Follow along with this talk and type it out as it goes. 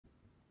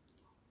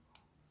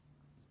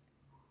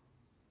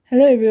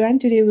Hello everyone,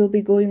 today we'll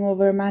be going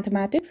over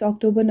Mathematics,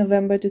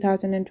 October-November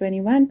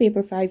 2021,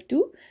 paper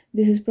 5-2.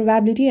 This is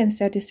probability and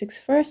statistics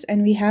first,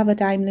 and we have a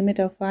time limit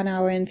of 1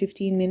 hour and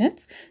 15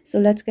 minutes. So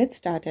let's get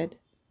started.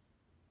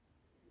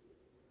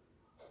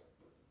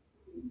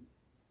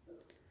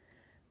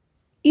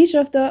 Each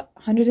of the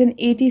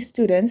 180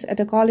 students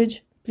at a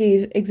college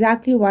plays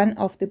exactly one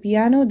of the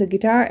piano, the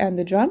guitar, and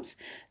the drums.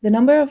 The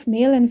number of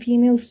male and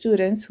female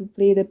students who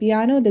play the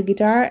piano, the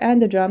guitar,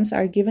 and the drums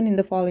are given in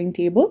the following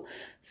table.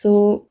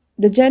 So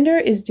the gender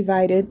is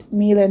divided,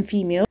 male and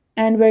female,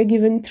 and we're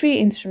given three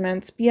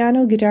instruments,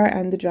 piano, guitar,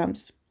 and the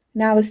drums.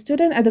 Now, a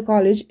student at the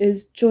college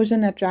is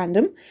chosen at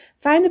random.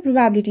 Find the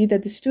probability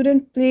that the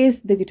student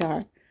plays the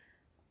guitar.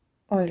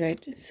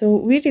 Alright, so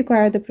we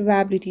require the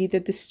probability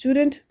that the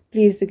student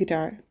plays the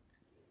guitar,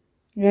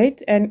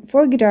 right? And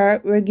for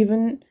guitar, we're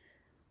given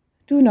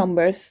two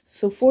numbers.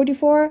 So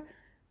 44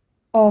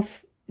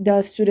 of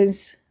the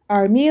students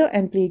are male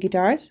and play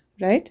guitars,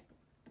 right?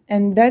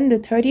 And then the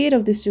 38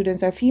 of the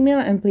students are female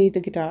and play the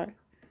guitar.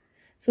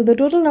 So the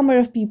total number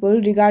of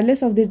people,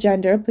 regardless of the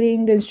gender,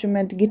 playing the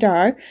instrument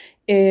guitar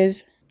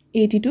is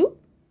 82.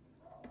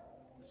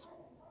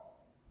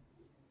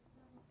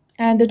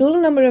 And the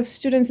total number of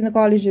students in the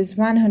college is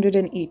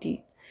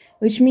 180,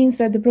 which means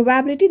that the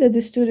probability that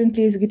the student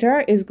plays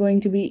guitar is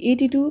going to be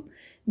 82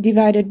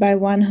 divided by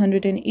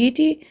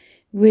 180,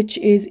 which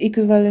is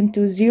equivalent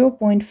to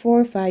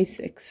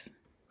 0.456.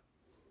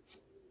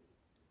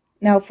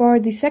 Now, for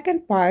the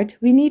second part,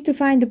 we need to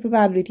find the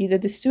probability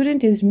that the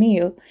student is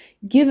male,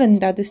 given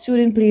that the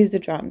student plays the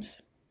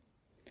drums.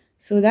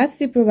 So that's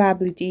the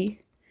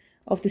probability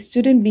of the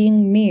student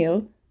being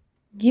male,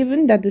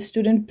 given that the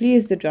student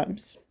plays the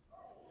drums.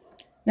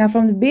 Now,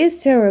 from the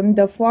Bayes theorem,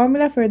 the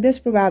formula for this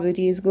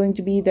probability is going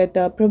to be that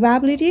the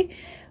probability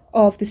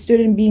of the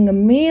student being a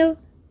male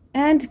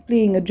and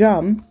playing a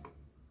drum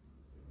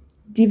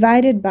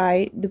divided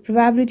by the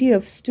probability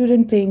of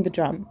student playing the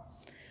drum.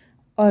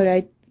 All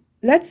right,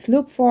 let's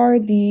look for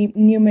the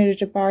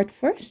numerator part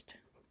first.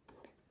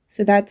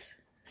 So that's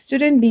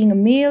student being a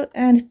male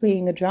and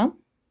playing a drum.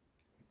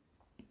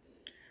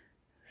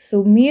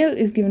 So male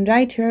is given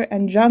right here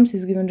and drums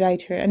is given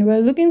right here. And we're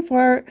looking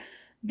for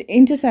the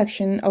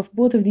intersection of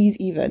both of these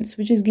events,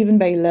 which is given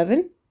by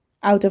 11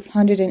 out of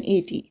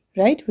 180,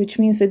 right? Which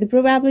means that the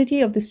probability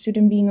of the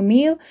student being a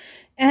male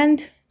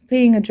and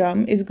playing a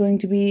drum is going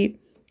to be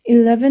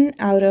 11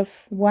 out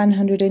of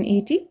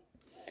 180.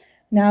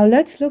 Now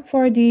let's look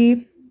for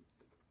the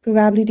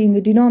probability in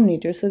the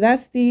denominator. So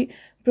that's the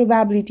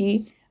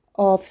probability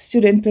of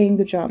student playing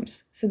the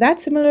drums. So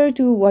that's similar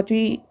to what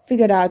we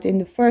figured out in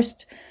the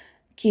first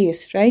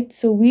case, right?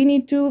 So we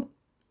need to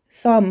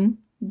sum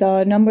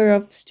the number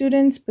of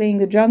students playing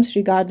the drums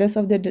regardless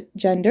of the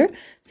gender.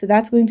 So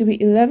that's going to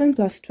be 11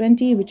 plus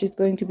 20, which is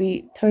going to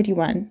be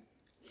 31.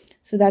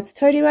 So that's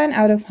 31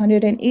 out of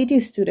 180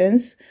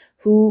 students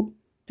who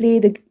play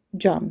the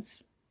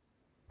drums.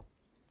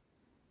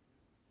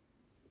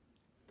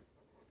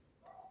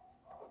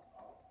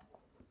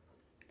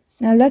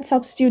 Now let's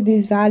substitute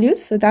these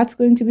values. So that's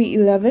going to be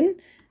 11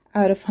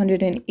 out of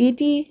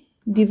 180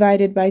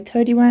 divided by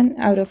 31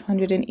 out of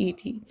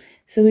 180.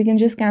 So we can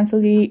just cancel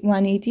the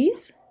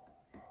 180s.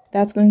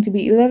 That's going to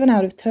be 11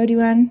 out of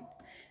 31,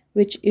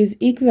 which is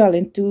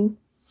equivalent to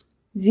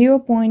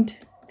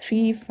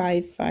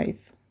 0.355.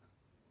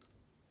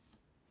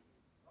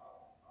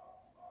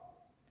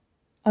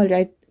 All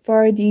right,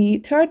 for the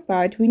third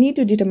part, we need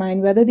to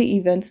determine whether the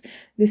events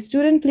the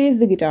student plays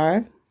the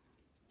guitar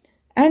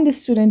and the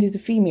student is a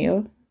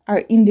female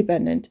are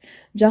independent,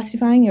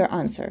 justifying your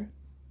answer.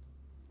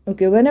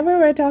 Okay, whenever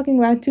we're talking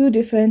about two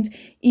different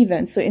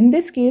events, so in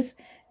this case,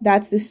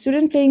 that's the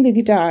student playing the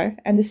guitar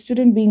and the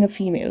student being a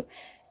female.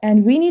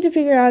 And we need to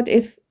figure out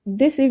if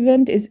this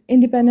event is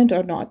independent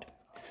or not.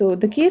 So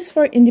the case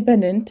for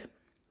independent,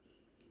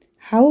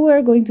 how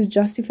we're going to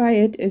justify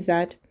it is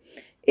that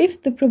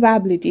if the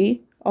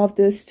probability of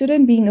the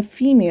student being a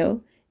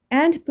female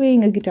and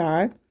playing a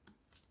guitar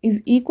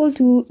is equal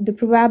to the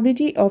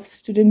probability of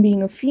student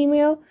being a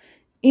female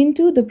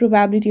into the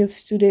probability of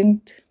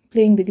student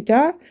playing the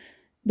guitar,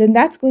 then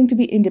that's going to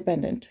be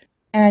independent.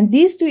 And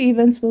these two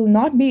events will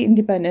not be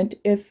independent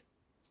if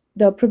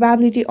the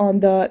probability on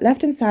the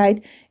left-hand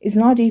side is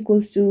not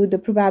equal to the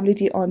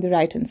probability on the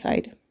right-hand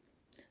side.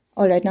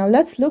 All right, now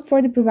let's look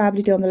for the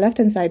probability on the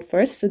left-hand side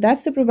first. So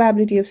that's the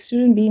probability of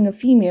student being a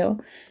female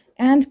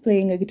and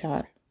playing a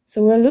guitar.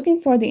 So we're looking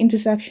for the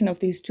intersection of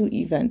these two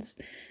events.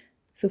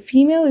 So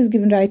female is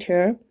given right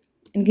here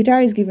and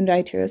guitar is given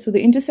right here. So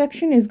the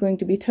intersection is going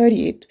to be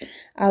 38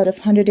 out of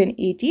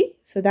 180.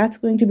 So that's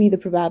going to be the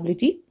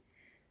probability.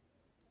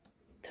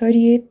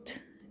 38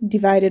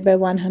 divided by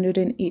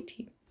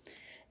 180.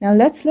 Now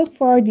let's look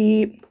for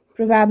the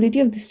probability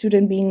of the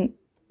student being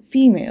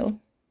female.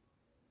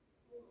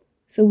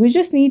 So we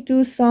just need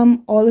to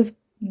sum all of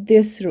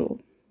this row,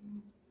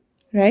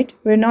 right?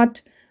 We're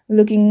not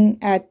looking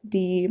at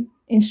the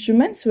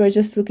instruments, we're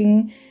just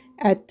looking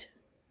at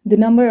the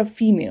number of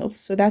females.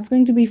 So that's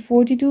going to be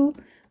 42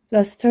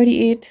 plus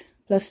 38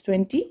 plus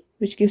 20,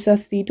 which gives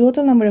us the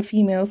total number of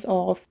females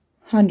of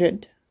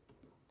 100.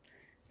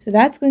 So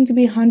that's going to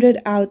be 100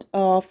 out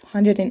of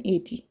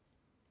 180.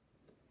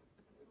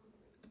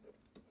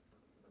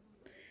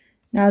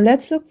 Now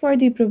let's look for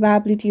the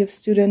probability of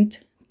student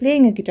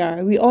playing a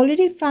guitar. We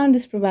already found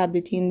this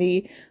probability in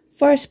the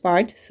first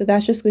part, so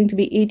that's just going to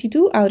be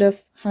 82 out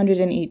of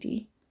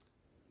 180.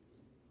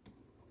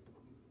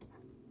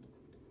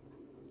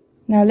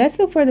 Now let's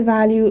look for the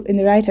value in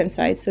the right hand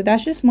side. So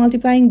that's just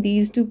multiplying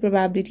these two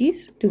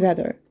probabilities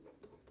together.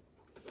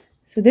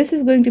 So this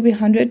is going to be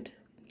 100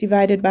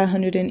 divided by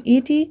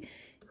 180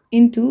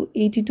 into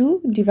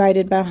 82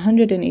 divided by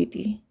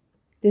 180.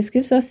 This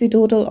gives us the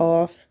total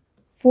of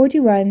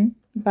 41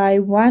 by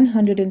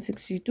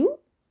 162.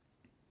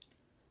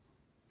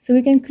 So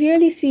we can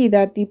clearly see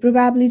that the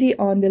probability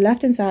on the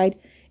left hand side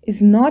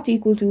is not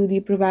equal to the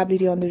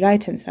probability on the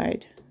right hand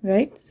side,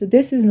 right? So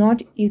this is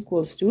not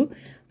equals to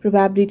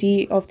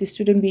probability of the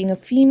student being a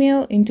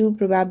female into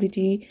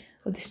probability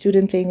of the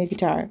student playing a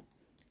guitar.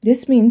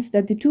 This means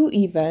that the two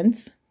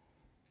events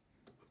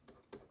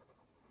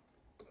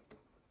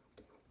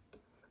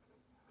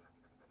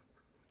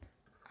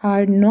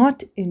are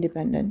not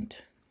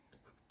independent.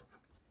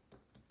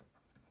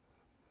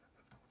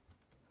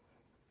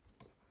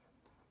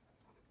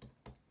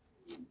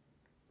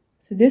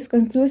 So this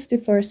concludes the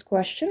first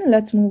question.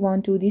 Let's move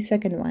on to the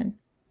second one.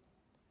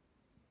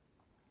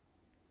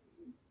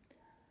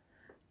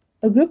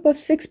 A group of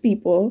 6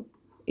 people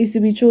is to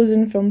be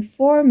chosen from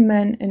 4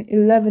 men and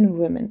 11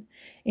 women.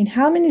 In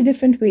how many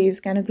different ways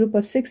can a group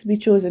of 6 be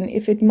chosen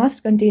if it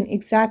must contain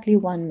exactly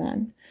 1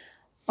 man?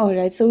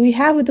 Alright, so we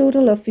have a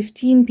total of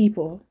 15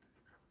 people,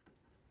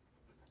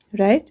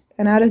 right?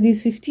 And out of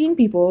these 15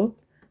 people,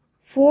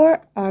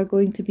 4 are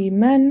going to be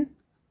men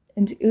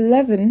and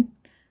 11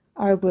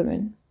 are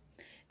women.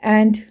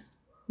 And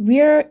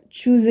we are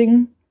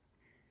choosing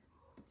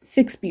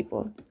 6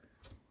 people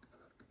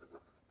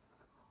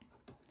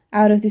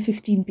out of the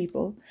 15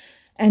 people.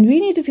 And we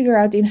need to figure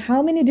out in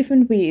how many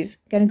different ways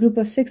can a group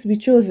of 6 be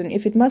chosen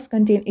if it must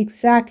contain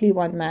exactly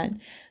 1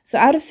 man. So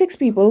out of 6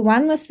 people,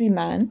 1 must be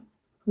man,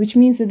 which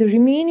means that the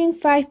remaining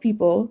 5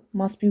 people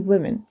must be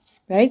women,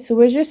 right? So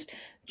we're just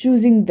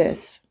choosing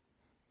this.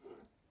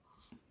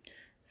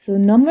 So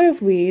number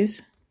of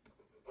ways,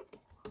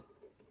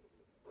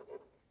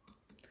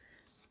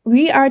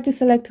 we are to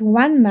select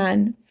 1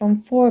 man from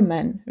 4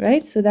 men,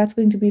 right? So that's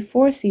going to be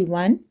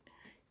 4C1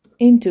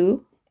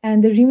 into,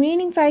 and the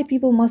remaining 5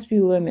 people must be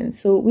women.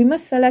 So we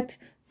must select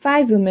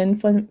 5 women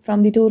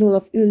from the total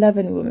of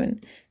 11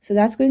 women. So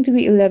that's going to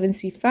be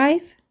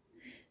 11C5,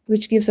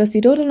 which gives us the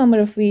total number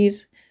of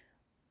ways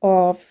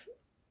of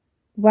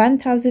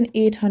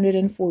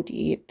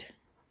 1,848.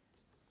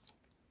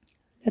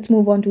 Let's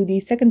move on to the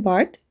second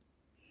part.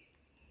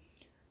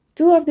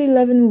 2 of the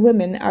 11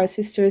 women are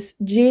sisters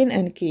Jane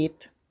and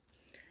Kate.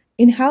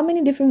 In how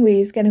many different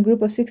ways can a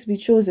group of 6 be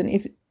chosen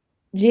if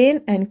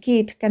Jane and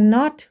Kate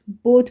cannot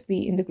both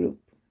be in the group?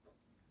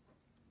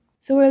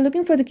 So we're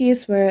looking for the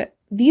case where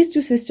these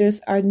 2 sisters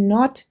are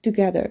not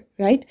together,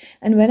 right?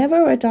 And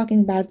whenever we're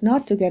talking about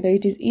not together,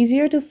 it is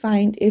easier to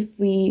find if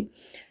we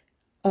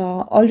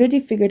already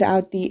figured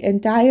out the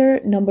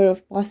entire number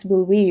of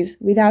possible ways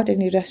without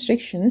any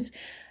restrictions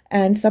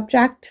and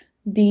subtract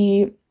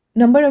the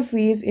number of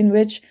ways in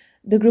which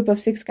the group of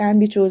 6 can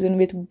be chosen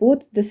with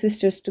both the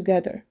sisters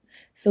together.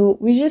 So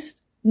we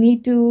just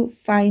need to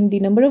find the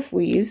number of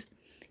ways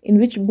in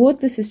which both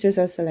the sisters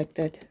are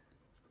selected.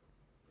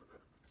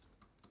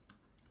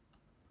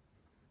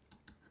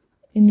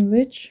 In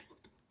which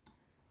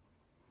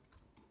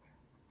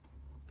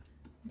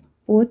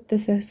both the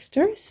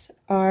sisters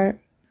are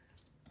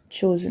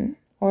chosen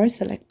or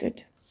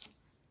selected.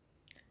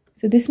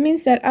 So this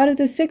means that out of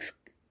the 6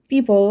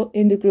 people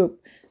in the group,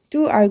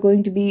 2 are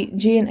going to be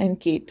Jane and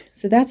Kate.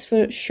 So that's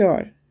for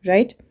sure,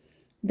 right?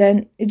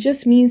 Then it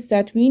just means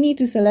that we need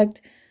to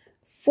select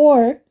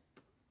 4.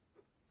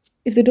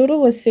 If the total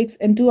was 6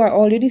 and 2 are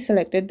already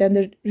selected, then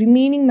the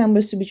remaining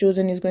members to be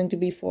chosen is going to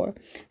be 4.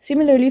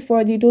 Similarly,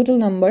 for the total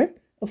number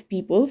of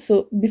people,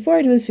 so before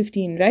it was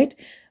 15, right?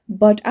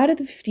 But out of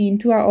the 15,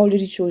 2 are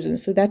already chosen.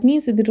 So that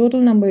means that the total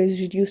number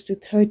is reduced to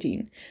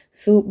 13.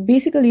 So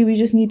basically, we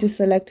just need to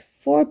select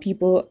 4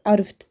 people out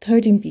of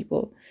 13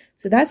 people.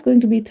 So that's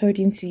going to be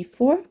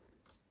 13C4,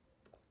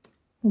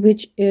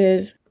 which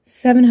is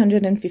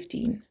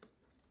 715.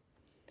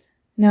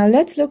 Now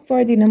let's look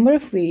for the number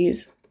of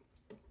ways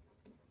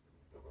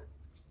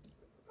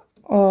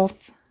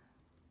of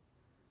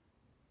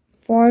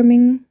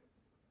forming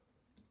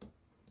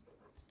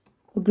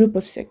a group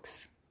of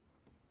 6.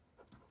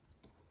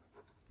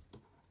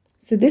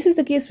 So this is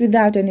the case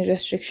without any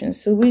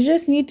restrictions. So we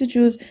just need to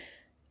choose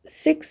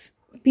 6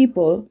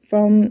 people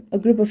from a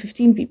group of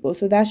 15 people.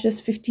 So that's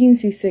just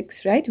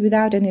 15C6, right?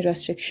 Without any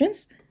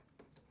restrictions.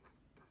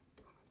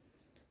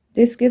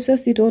 This gives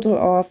us the total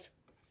of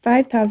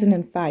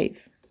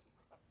 5,005.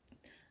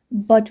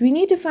 But we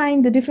need to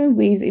find the different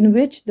ways in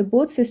which the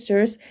both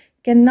sisters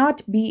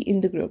cannot be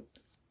in the group.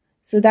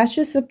 So that's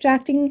just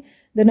subtracting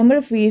the number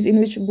of ways in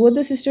which both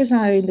the sisters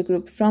are in the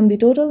group from the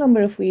total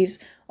number of ways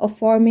of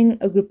forming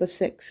a group of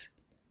 6.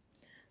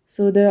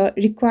 So the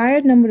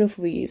required number of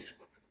ways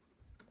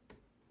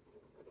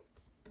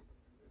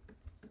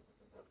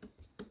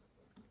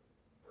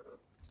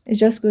is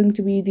just going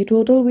to be the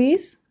total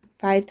ways,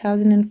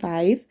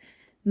 5005,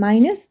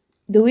 minus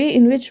the way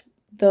in which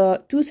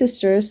the two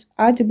sisters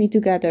are to be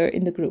together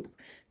in the group.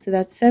 So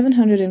that's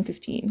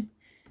 715,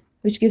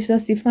 which gives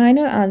us the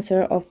final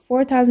answer of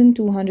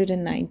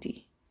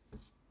 4290.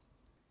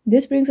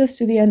 This brings us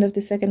to the end of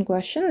the second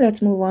question.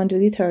 Let's move on to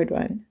the third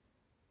one.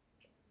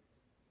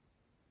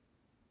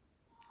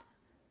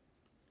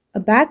 A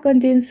bag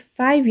contains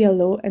 5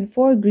 yellow and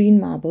 4 green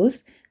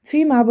marbles.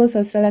 3 marbles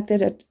are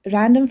selected at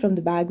random from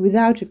the bag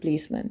without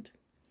replacement.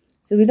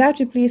 So without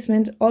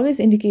replacement always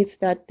indicates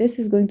that this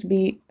is going to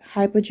be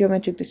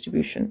hypergeometric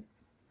distribution.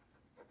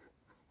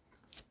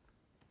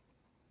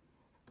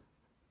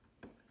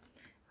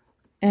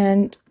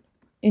 And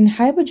in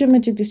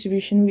hypergeometric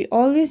distribution, we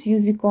always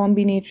use the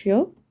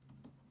combinatorial.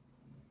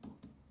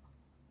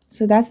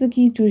 So that's the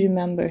key to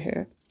remember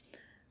here.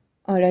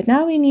 Alright,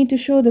 now we need to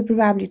show the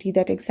probability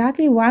that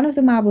exactly one of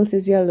the marbles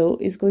is yellow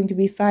is going to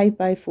be 5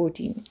 by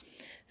 14.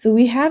 So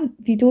we have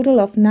the total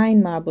of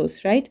 9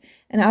 marbles, right?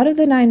 And out of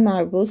the 9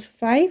 marbles,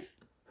 5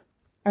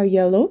 are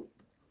yellow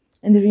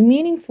and the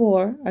remaining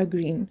 4 are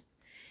green.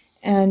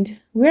 And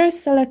we're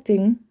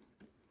selecting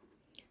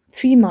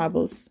 3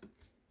 marbles.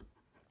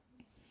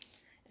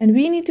 And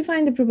we need to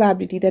find the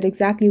probability that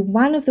exactly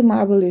one of the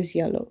marble is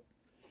yellow.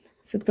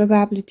 So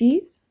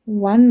probability,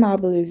 one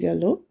marble is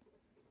yellow.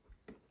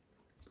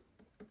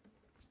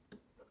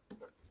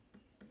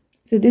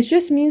 So this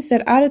just means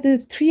that out of the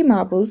 3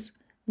 marbles,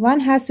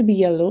 one has to be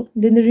yellow,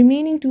 then the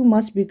remaining 2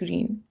 must be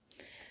green.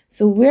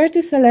 So we're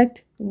to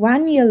select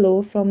 1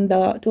 yellow from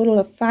the total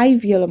of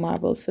 5 yellow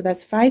marbles. So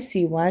that's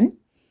 5C1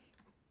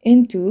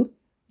 into,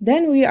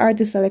 then we are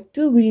to select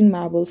 2 green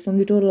marbles from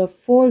the total of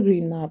 4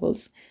 green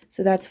marbles.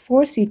 So that's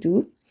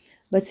 4C2.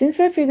 But since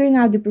we're figuring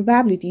out the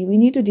probability, we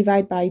need to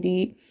divide by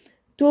the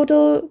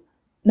total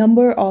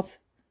number of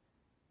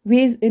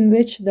ways in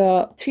which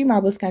the 3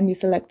 marbles can be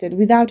selected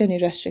without any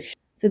restriction.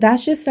 So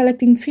that's just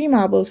selecting 3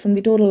 marbles from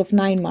the total of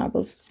 9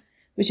 marbles,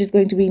 which is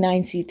going to be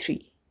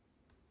 9C3.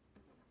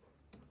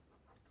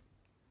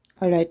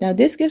 Alright, now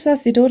this gives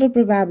us the total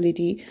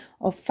probability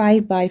of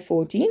 5 by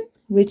 14,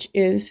 which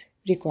is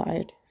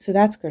required. So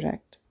that's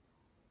correct.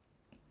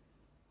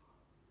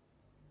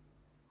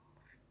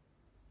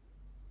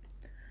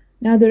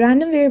 Now the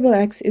random variable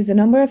x is the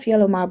number of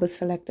yellow marbles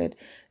selected.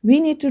 We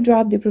need to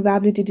drop the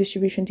probability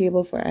distribution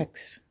table for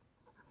x.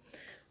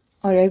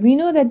 Alright, we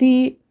know that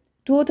the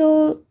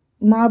total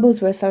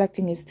marbles we're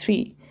selecting is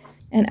 3.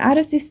 And out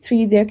of these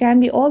 3, there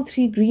can be all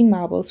 3 green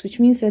marbles, which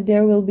means that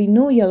there will be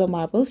no yellow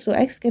marbles. So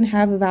x can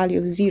have a value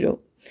of 0.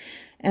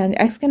 And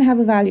x can have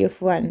a value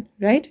of 1,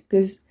 right?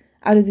 Because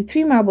out of the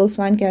 3 marbles,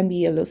 1 can be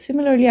yellow.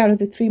 Similarly, out of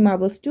the 3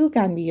 marbles, 2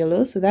 can be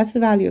yellow. So that's the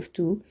value of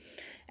 2.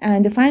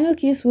 And the final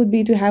case would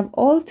be to have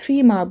all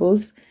 3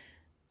 marbles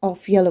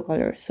of yellow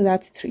color. So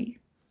that's 3.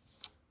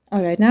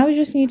 Alright, now we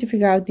just need to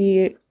figure out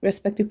the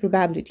respective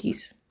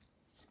probabilities.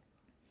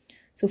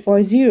 So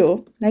for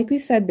 0, like we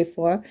said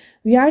before,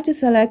 we are to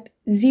select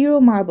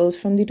 0 marbles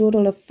from the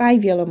total of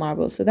 5 yellow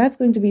marbles. So that's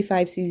going to be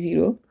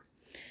 5C0.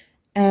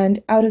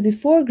 And out of the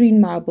 4 green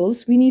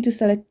marbles, we need to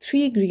select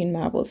 3 green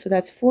marbles. So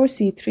that's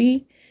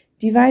 4C3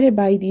 divided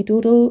by the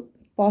total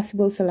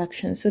possible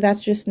selections. So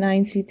that's just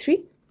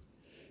 9C3.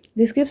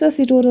 This gives us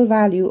the total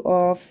value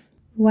of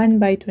 1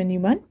 by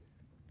 21.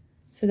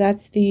 So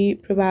that's the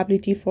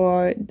probability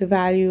for the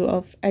value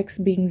of x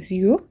being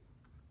 0.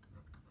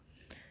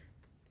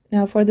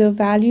 Now for the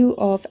value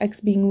of x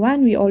being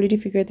 1, we already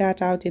figured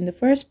that out in the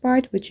first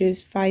part, which is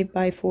 5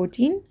 by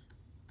 14.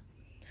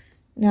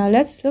 Now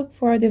let's look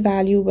for the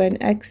value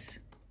when x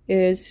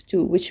is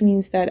 2, which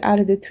means that out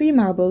of the 3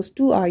 marbles,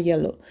 2 are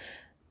yellow.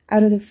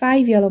 Out of the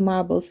 5 yellow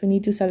marbles, we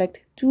need to select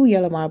 2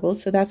 yellow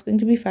marbles, so that's going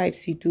to be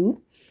 5C2,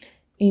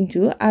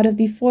 into, out of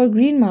the 4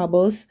 green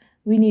marbles,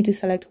 we need to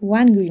select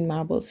 1 green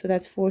marble, so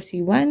that's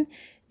 4C1,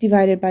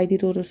 divided by the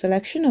total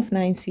selection of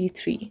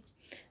 9C3,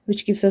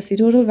 which gives us the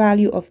total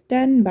value of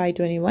 10 by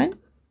 21.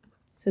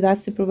 So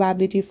that's the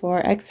probability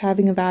for x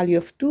having a value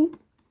of 2.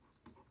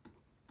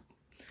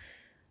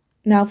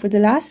 Now for the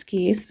last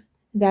case,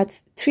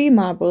 that's 3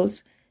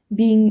 marbles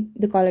being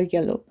the color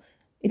yellow.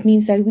 It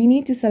means that we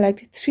need to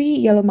select 3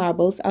 yellow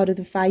marbles out of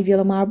the 5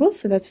 yellow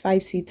marbles, so that's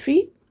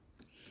 5C3.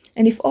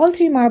 And if all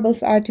 3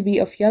 marbles are to be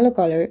of yellow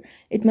color,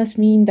 it must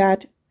mean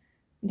that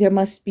there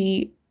must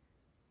be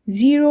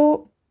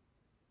 0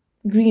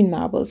 green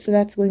marbles, so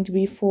that's going to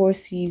be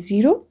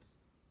 4C0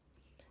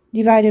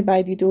 divided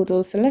by the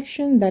total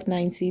selection, that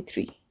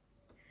 9C3.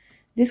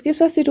 This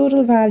gives us the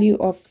total value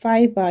of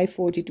 5 by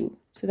 42.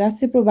 So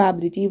that's the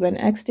probability when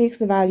x takes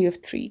the value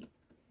of 3.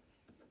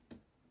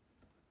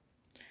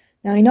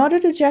 Now in order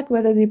to check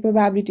whether the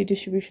probability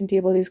distribution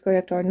table is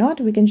correct or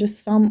not, we can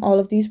just sum all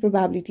of these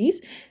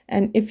probabilities,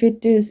 and if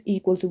it is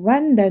equal to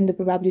 1, then the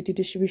probability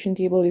distribution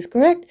table is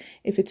correct.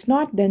 If it's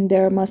not, then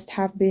there must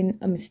have been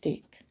a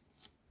mistake.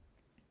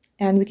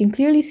 And we can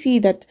clearly see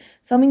that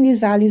summing these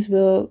values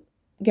will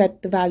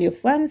get the value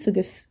of 1, so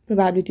this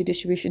probability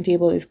distribution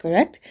table is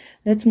correct.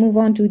 Let's move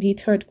on to the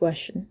third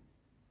question.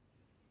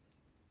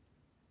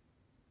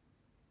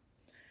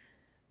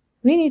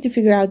 We need to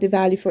figure out the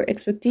value for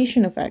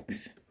expectation of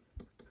x.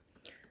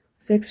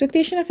 So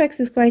expectation of x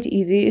is quite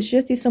easy. It's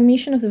just the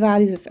summation of the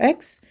values of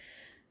x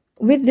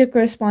with their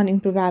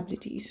corresponding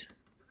probabilities.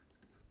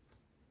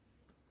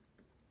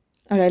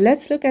 Alright,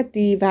 let's look at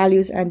the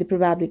values and the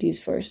probabilities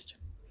first.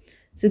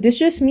 So this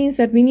just means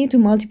that we need to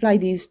multiply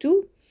these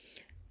two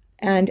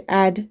and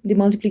add the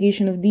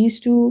multiplication of these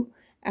two,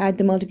 add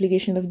the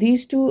multiplication of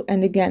these two,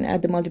 and again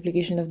add the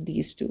multiplication of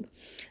these two.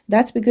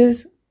 That's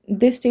because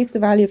this takes the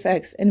value of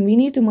x and we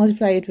need to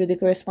multiply it with the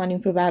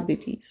corresponding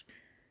probabilities,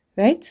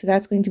 right? So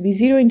that's going to be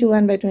 0 into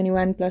 1 by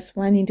 21 plus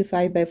 1 into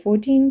 5 by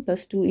 14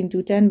 plus 2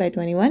 into 10 by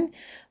 21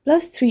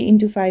 plus 3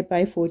 into 5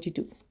 by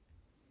 42.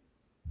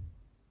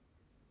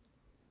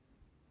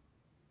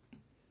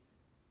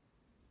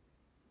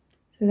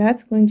 So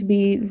that's going to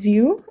be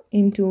 0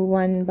 into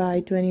 1 by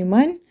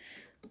 21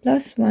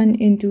 plus 1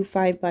 into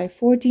 5 by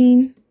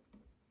 14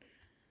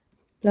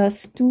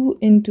 plus 2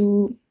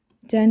 into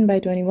 10 by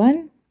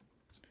 21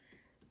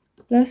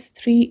 plus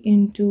 3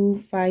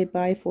 into 5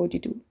 by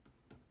 42.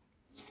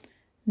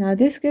 Now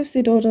this gives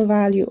the total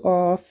value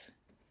of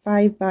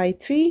 5 by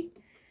 3,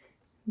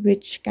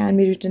 which can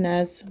be written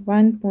as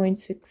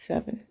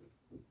 1.67.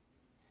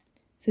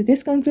 So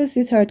this concludes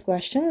the third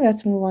question.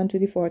 Let's move on to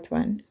the fourth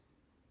one.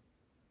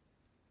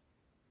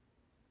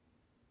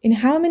 In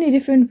how many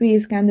different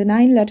ways can the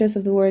 9 letters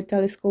of the word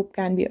telescope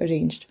can be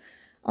arranged?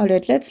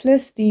 Alright, let's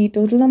list the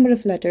total number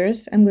of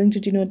letters. I'm going to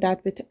denote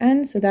that with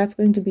n, so that's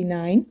going to be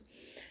 9.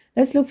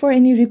 Let's look for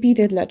any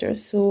repeated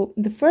letters. So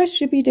the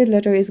first repeated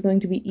letter is going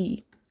to be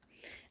E.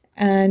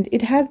 And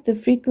it has the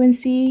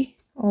frequency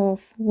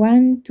of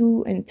 1,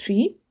 2, and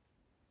 3.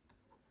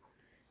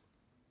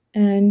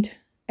 And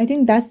I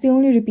think that's the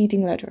only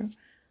repeating letter.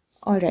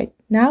 Alright,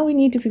 now we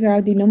need to figure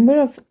out the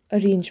number of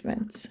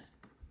arrangements.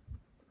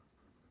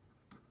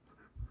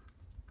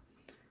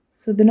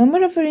 So the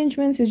number of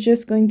arrangements is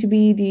just going to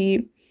be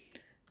the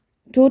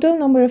total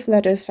number of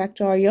letters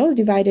factorial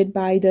divided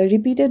by the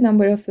repeated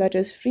number of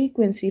letters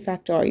frequency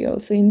factorial.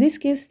 So in this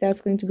case,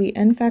 that's going to be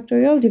n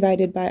factorial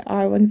divided by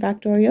r1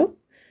 factorial.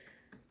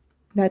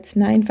 That's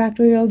 9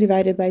 factorial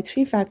divided by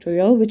 3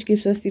 factorial, which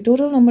gives us the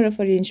total number of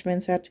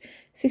arrangements at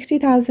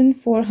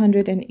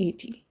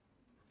 60,480.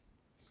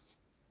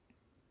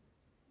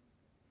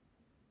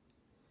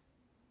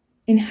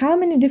 In how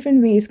many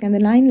different ways can the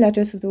 9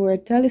 letters of the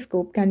word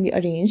telescope can be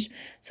arranged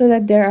so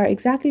that there are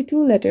exactly 2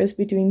 letters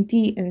between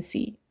T and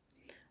C?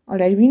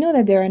 Alright, we know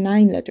that there are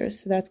 9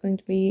 letters, so that's going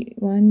to be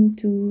 1,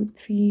 2,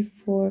 3,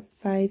 4,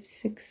 5,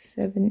 6,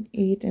 7,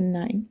 8, and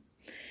 9.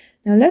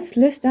 Now let's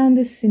list down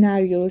the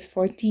scenarios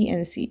for T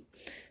and C.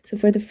 So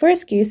for the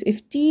first case,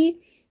 if T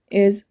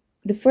is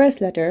the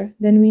first letter,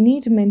 then we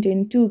need to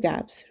maintain 2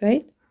 gaps,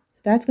 right? So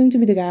that's going to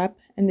be the gap,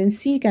 and then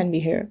C can be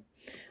here.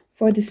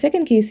 For the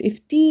second case,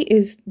 if T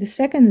is the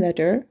second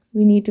letter,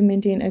 we need to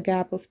maintain a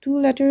gap of 2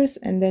 letters,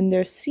 and then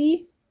there's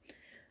C.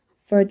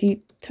 For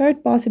the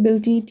third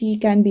possibility, T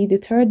can be the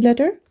third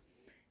letter,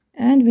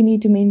 and we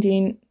need to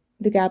maintain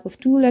the gap of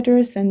 2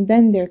 letters, and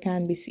then there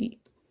can be C.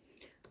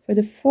 For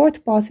the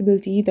fourth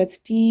possibility, that's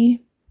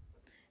T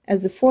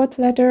as the fourth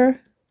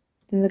letter,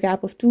 then the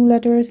gap of 2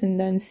 letters, and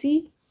then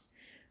C.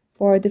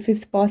 For the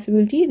fifth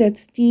possibility,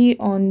 that's T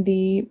on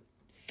the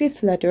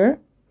fifth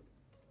letter,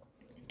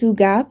 2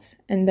 gaps,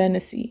 and then a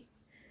C.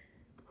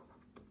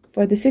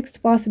 For the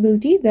sixth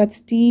possibility,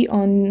 that's T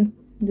on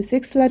the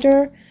sixth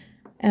letter,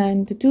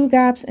 and the 2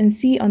 gaps, and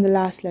C on the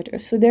last letter.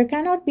 So there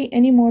cannot be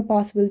any more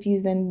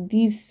possibilities than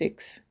these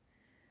 6.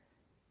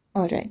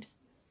 Alright,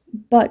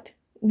 but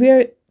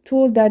we're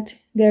told that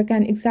there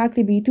can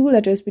exactly be 2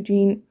 letters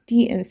between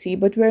T and C,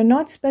 but we're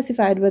not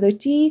specified whether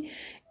T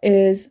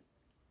is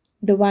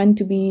the one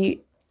to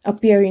be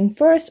appearing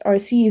first or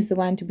C is the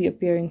one to be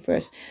appearing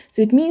first.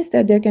 So it means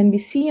that there can be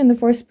C on the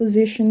first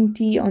position,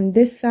 T on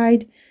this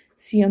side,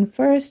 C on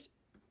first,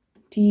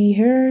 T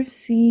here,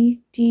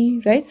 C,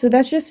 T, right? So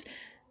that's just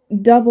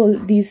double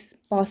these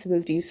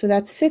possibilities. So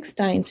that's 6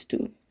 times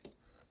 2.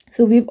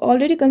 So we've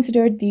already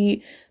considered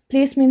the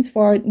placements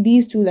for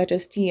these 2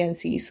 letters T and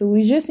C. So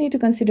we just need to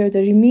consider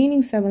the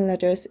remaining 7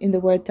 letters in the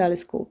word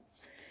telescope.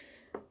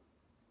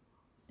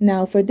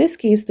 Now for this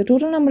case, the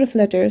total number of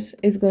letters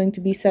is going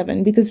to be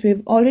 7 because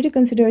we've already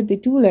considered the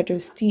 2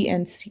 letters T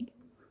and C.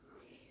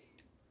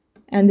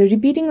 And the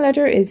repeating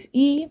letter is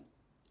E,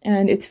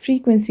 and its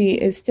frequency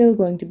is still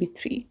going to be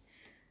 3.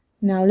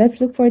 Now let's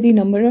look for the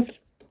number of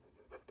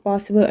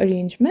possible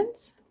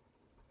arrangements.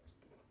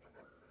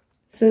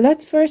 So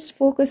let's first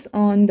focus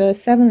on the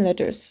 7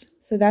 letters.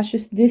 So that's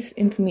just this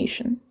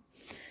information.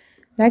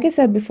 Like I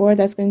said before,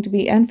 that's going to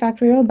be n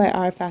factorial by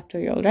r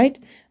factorial, right?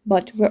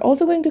 But we're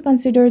also going to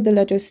consider the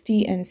letters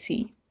T and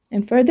C.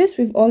 And for this,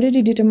 we've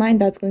already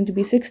determined that's going to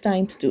be 6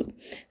 times 2.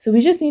 So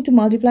we just need to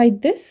multiply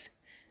this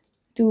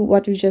to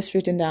what we've just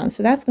written down.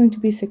 So that's going to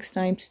be 6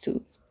 times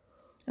 2.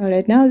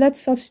 Alright, now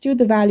let's substitute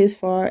the values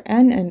for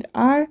n and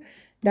r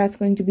That's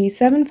going to be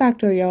 7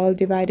 factorial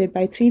divided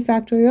by 3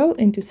 factorial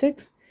into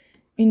 6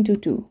 into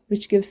 2,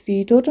 which gives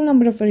the total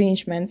number of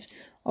arrangements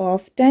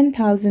of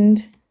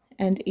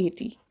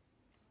 10,080.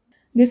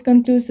 This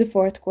concludes the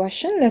fourth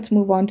question. Let's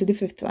move on to the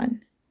fifth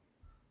one.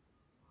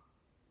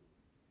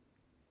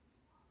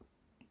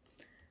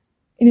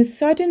 In a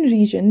certain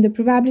region, the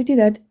probability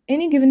that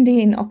any given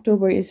day in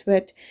October is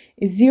wet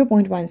is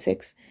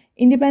 0.16,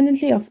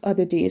 independently of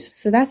other days.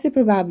 So that's the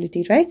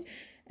probability, right?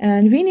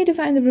 And we need to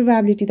find the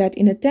probability that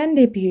in a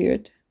 10-day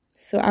period,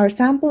 so our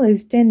sample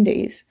is 10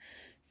 days,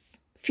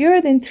 fewer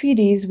than 3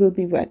 days will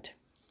be wet.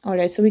 All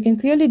right, so we can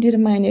clearly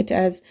determine it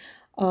as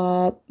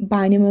a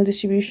binomial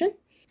distribution.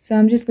 So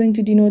I'm just going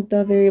to denote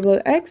the variable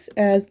x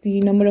as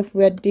the number of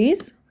wet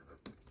days.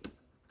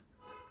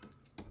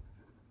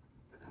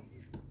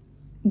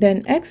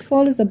 Then x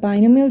follows a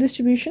binomial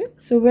distribution.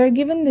 So we're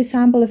given the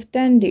sample of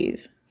 10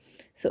 days.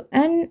 So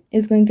n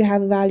is going to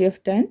have a value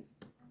of 10,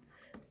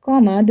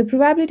 comma, the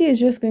probability is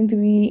just going to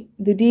be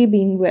the day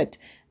being wet,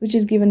 which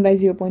is given by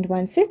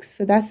 0.16.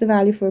 So that's the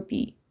value for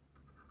p.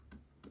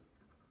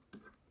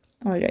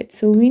 All right,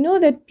 so we know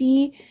that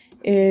p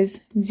is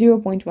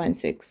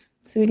 0.16.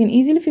 So we can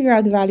easily figure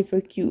out the value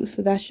for q.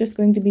 So that's just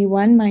going to be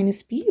 1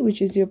 minus p,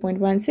 which is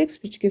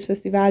 0.16, which gives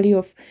us the value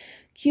of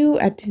q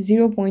at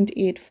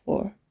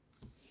 0.84.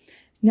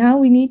 Now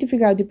we need to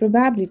figure out the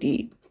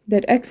probability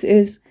that x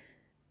is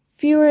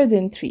fewer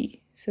than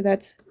 3. So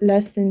that's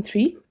less than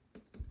 3,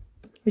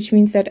 which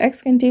means that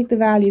x can take the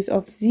values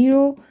of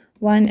 0,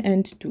 1,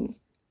 and 2.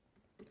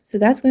 So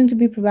that's going to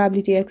be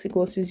probability x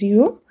equals to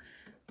 0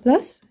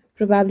 plus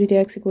probability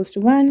x equals to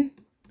 1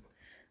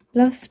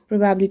 plus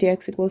probability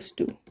x equals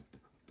to 2.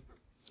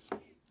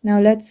 Now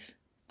let's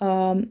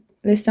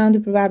list down the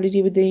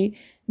probability with the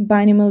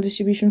binomial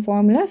distribution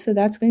formula. So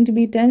that's going to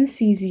be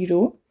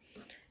 10C0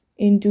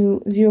 into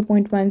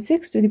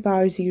 0.16 to the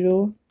power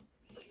 0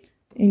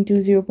 into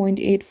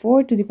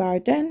 0.84 to the power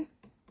 10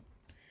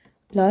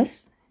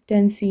 plus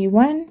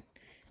 10C1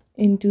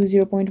 into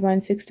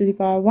 0.16 to the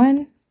power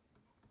 1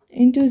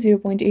 into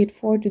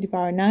 0.84 to the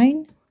power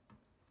 9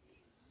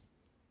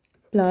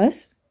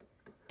 plus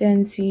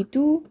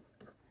 10C2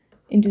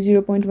 into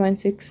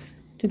 0.16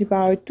 to the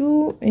power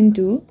 2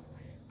 into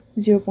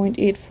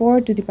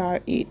 0.84 to the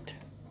power 8.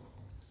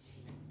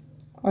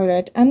 All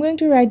right, I'm going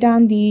to write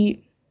down the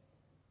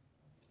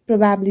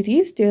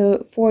probabilities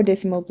till 4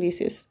 decimal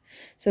places.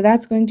 So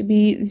that's going to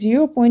be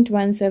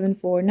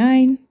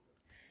 0.1749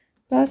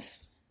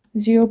 plus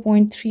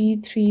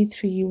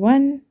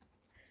 0.3331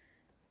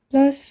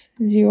 plus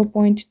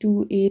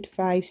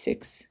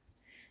 0.2856.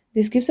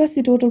 This gives us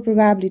the total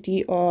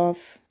probability of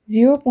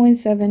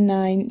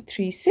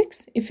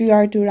 0.7936. If we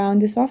are to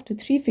round this off to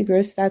 3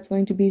 figures, that's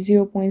going to be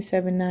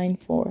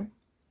 0.794.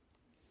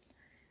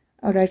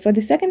 All right, for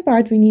the second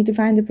part, we need to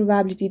find the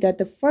probability that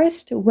the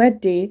first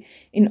wet day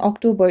in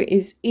October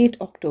is 8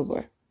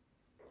 October.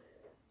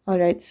 All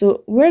right,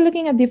 so we're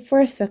looking at the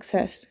first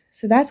success.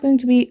 So that's going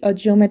to be a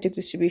geometric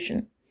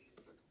distribution,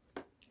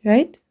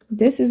 right?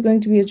 This is going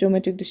to be a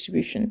geometric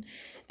distribution.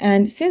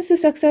 And since the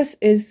success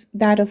is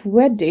that of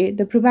wet day,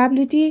 the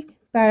probability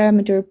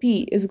parameter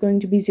p is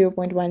going to be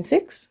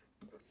 0.16.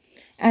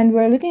 And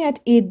we're looking at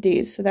 8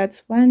 days. So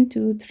that's 1,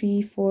 2,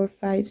 3, 4,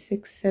 5,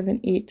 6,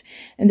 7, 8.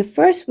 And the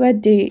first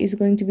wet day is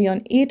going to be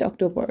on 8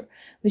 October,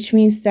 which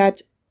means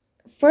that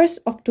 1st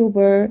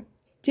October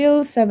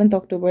till 7th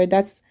October,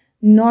 that's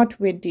not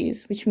wet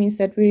days, which means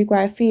that we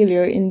require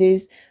failure in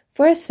these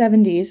first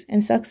 7 days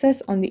and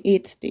success on the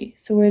 8th day.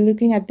 So we're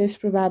looking at this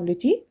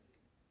probability.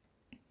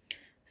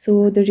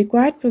 So the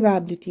required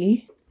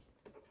probability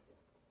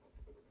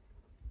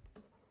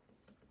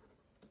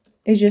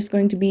is just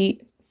going to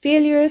be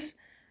failures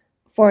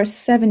for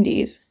 7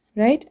 days,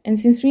 right? And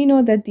since we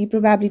know that the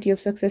probability of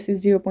success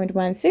is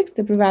 0.16,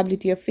 the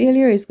probability of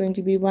failure is going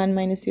to be 1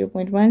 minus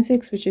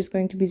 0.16, which is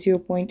going to be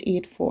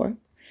 0.84.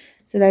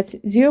 So that's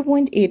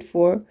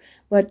 0.84,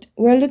 but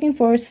we're looking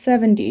for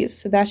 7 days.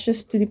 So that's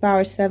just to the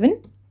power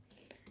 7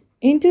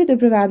 into the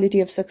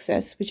probability of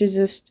success, which is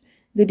just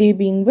the day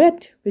being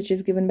wet, which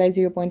is given by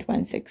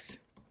 0.16.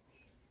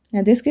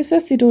 Now this gives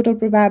us the total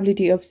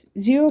probability of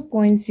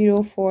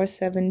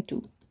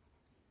 0.0472.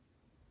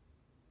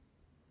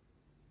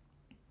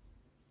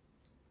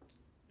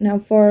 Now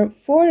for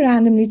 4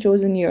 randomly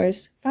chosen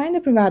years, find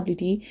the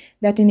probability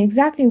that in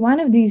exactly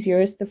one of these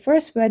years, the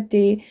first wet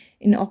day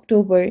in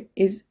October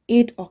is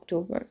 8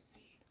 October.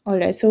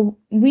 Alright, so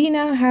we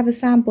now have a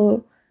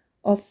sample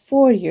of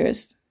 4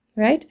 years,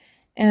 right?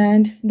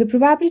 And the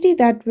probability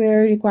that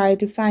we're required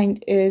to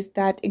find is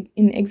that in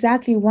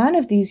exactly one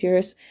of these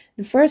years,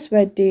 the first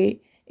wet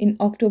day in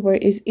October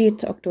is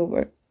 8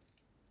 October.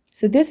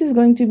 So this is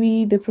going to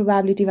be the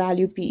probability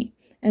value P.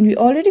 And we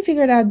already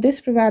figured out this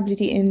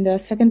probability in the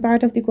second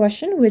part of the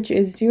question, which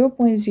is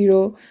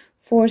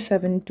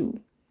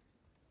 0.0472.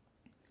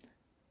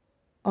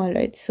 All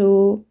right,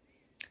 so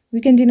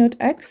we can denote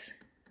X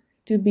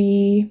to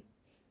be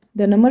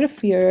the number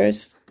of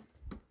years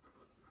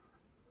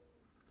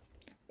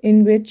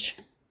in which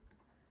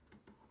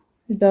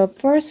the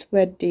first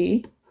wet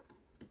day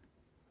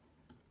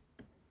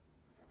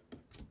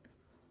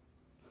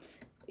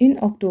in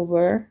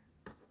October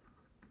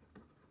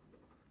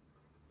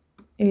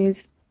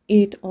is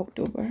 8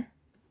 October.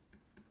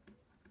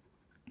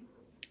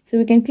 So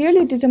we can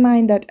clearly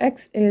determine that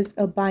X is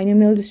a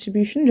binomial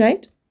distribution,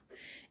 right?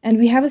 And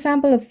we have a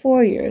sample of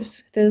 4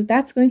 years. So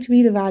that's going to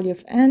be the value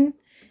of n.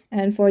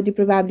 And for the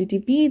probability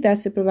P,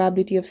 that's the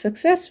probability of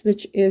success,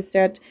 which is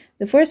that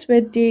the first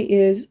wet day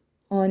is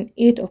on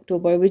 8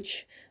 October,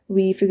 which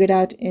we figured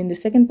out in the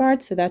second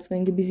part. So that's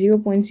going to be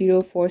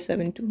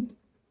 0.0472.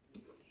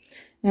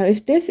 Now,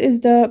 if this is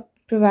the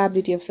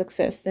probability of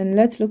success, then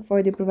let's look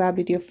for the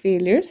probability of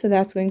failure. So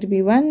that's going to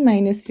be 1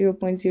 minus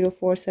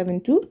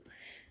 0.0472,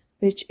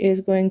 which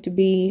is going to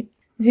be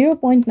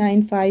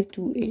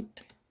 0.9528.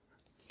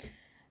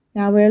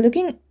 Now we're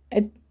looking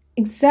at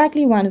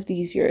exactly one of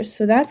these years.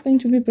 So that's going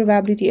to be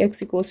probability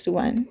x equals to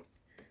 1.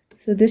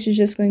 So this is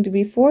just going to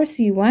be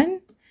 4c1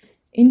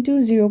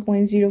 into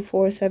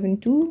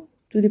 0.0472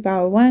 to the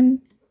power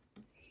 1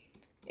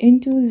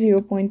 into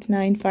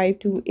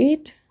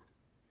 0.9528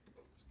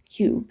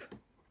 cube.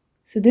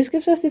 So this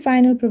gives us the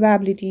final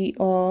probability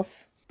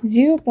of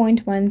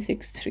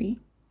 0.163.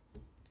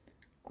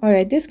 All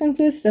right, this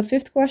concludes the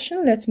 5th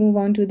question. Let's move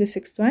on to the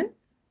 6th one.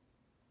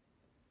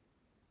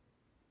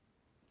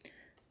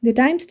 The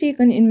times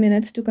taken in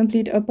minutes to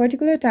complete a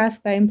particular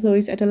task by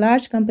employees at a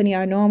large company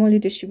are normally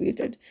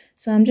distributed.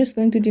 So I'm just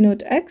going to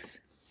denote x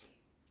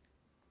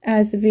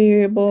as the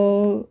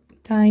variable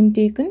time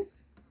taken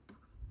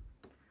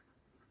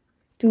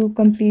to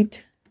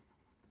complete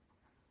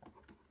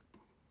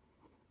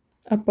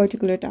a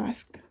particular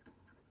task.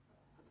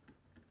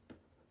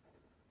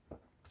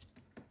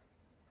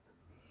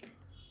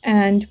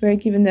 And we're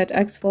given that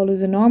x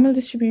follows a normal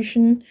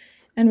distribution,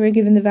 and we're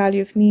given the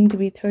value of mean to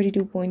be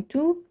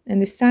 32.2,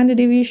 and the standard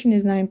deviation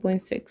is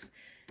 9.6.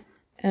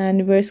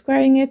 And we're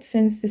squaring it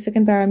since the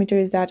second parameter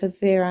is that of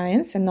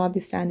variance and not the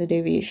standard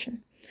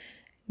deviation.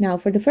 Now,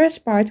 for the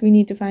first part, we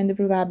need to find the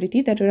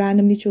probability that a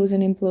randomly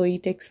chosen employee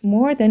takes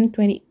more than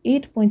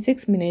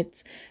 28.6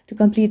 minutes to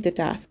complete the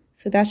task.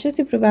 So that's just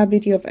the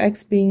probability of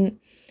x being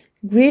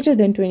greater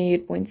than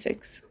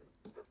 28.6.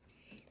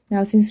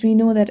 Now, since we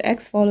know that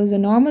x follows a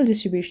normal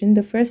distribution,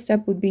 the first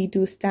step would be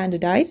to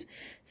standardize.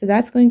 So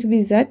that's going to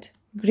be z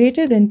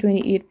greater than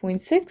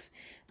 28.6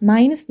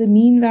 minus the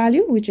mean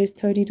value, which is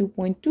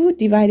 32.2,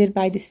 divided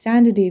by the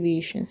standard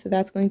deviation. So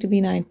that's going to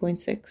be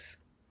 9.6.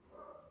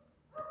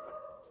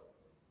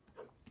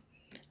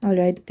 All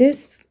right,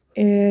 this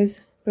is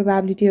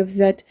probability of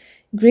z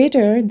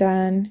greater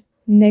than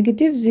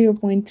negative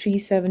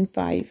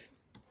 0.375.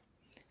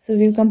 So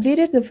we've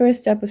completed the first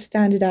step of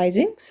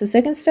standardizing. So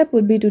second step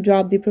would be to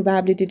drop the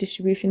probability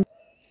distribution.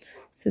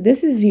 So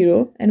this is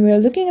 0, and we're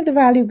looking at the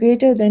value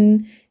greater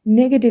than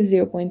negative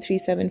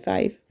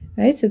 0.375,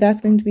 right? So that's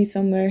going to be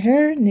somewhere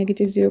here,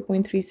 negative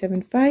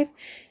 0.375,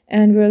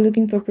 and we're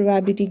looking for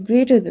probability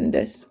greater than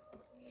this.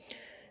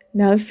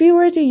 Now, if we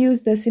were to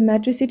use the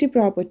symmetricity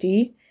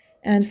property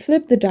and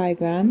flip the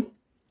diagram,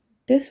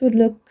 this would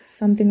look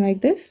something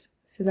like this.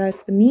 So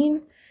that's the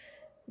mean.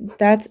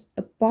 That's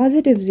a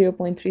positive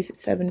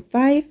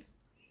 0.375,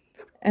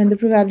 and the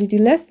probability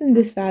less than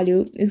this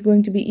value is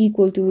going to be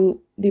equal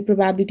to the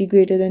probability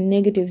greater than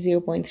negative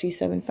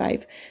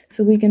 0.375.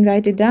 So we can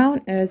write it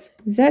down as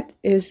z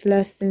is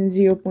less than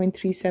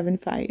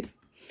 0.375.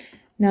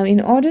 Now, in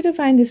order to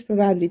find this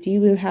probability,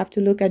 we'll have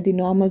to look at the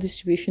normal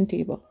distribution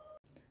table.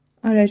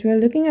 All right, we're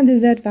looking at the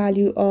z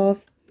value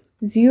of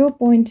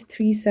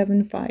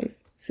 0.375.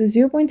 So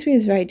 0.3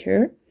 is right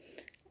here,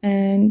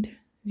 and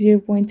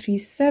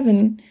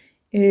 0.37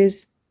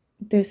 is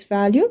this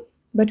value,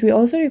 but we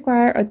also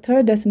require a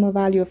third decimal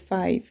value of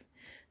 5.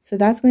 So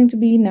that's going to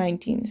be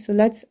 19. So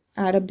let's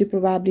add up the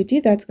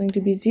probability. That's going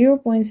to be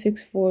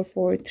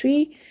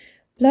 0.6443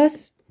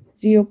 plus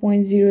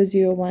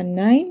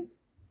 0.0019.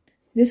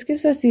 This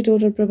gives us the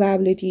total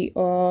probability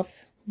of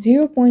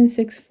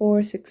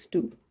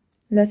 0.6462.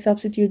 Let's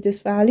substitute this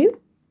value.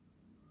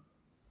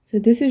 So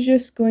this is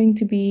just going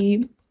to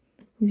be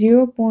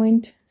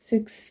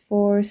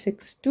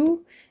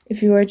 0.6462.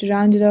 If you were to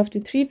round it off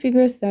to 3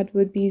 figures, that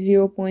would be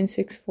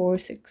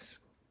 0.646.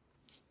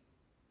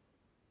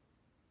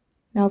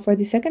 Now for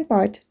the second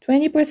part,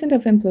 20%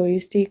 of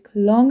employees take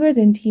longer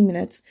than t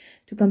minutes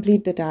to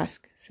complete the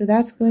task. So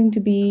that's going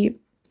to be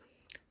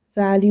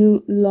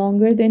value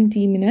longer than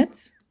t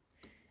minutes,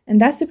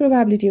 and that's the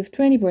probability of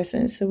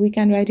 20%. So we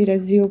can write it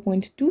as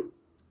 0.2.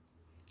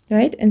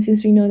 Right? And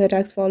since we know that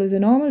x follows a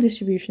normal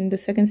distribution, the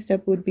second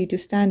step would be to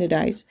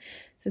standardize.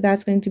 So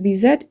that's going to be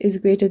z is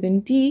greater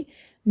than t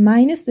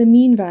minus the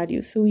mean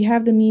value. So we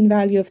have the mean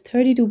value of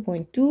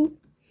 32.2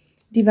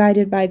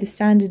 divided by the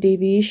standard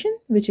deviation,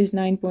 which is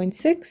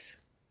 9.6.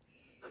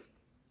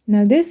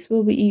 Now this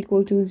will be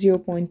equal to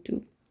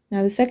 0.2.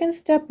 Now the second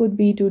step would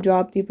be to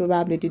drop the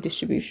probability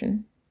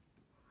distribution.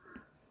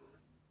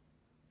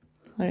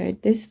 All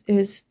right, this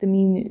is the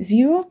mean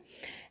 0.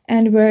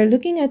 And we're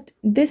looking at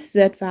this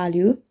z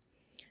value,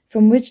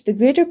 from which the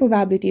greater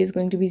probability is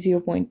going to be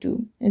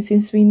 0.2. And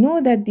since we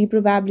know that the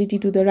probability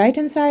to the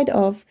right-hand side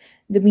of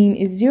the mean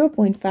is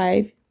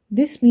 0.5,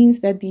 this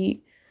means that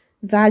the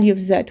value of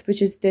z,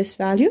 which is this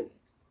value,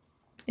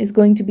 is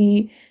going to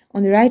be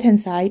on the right hand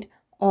side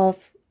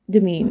of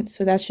the mean.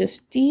 So that's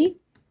just t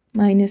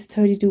minus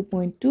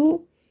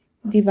 32.2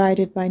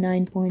 divided by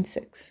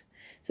 9.6.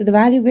 So the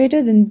value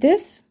greater than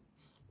this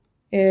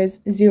is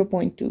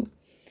 0.2.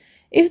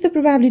 If the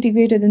probability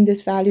greater than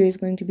this value is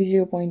going to be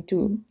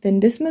 0.2, then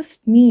this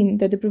must mean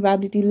that the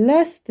probability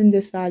less than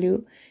this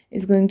value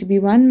is going to be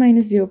 1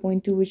 minus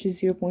 0.2, which is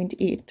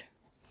 0.8.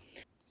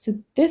 So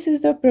this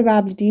is the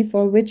probability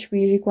for which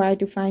we require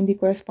to find the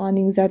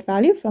corresponding z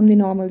value from the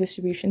normal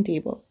distribution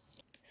table.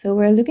 So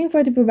we're looking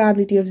for the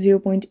probability of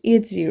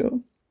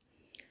 0.80.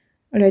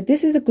 All right,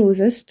 this is the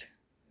closest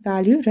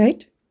value,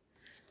 right?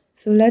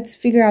 So let's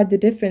figure out the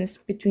difference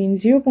between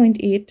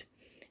 0.8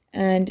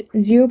 and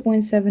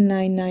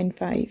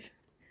 0.7995.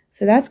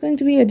 So that's going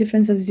to be a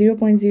difference of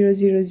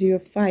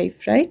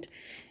 0.0005, right?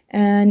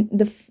 And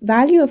the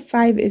value of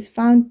 5 is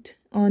found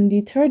on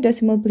the third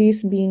decimal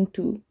place being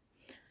 2.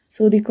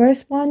 So the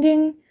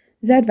corresponding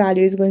z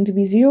value is going to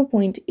be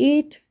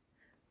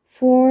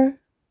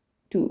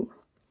 0.842.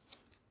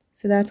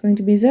 So that's going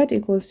to be z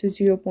equals to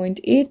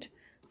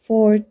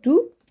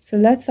 0.842. So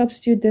let's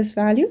substitute this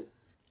value.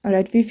 All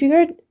right, we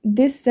figured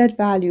this z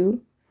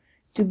value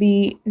to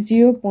be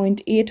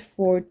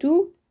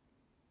 0.842,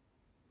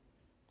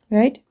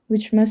 right?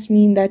 Which must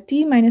mean that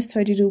t minus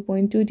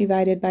 32.2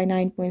 divided by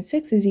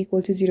 9.6 is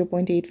equal to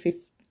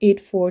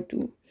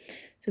 0.842.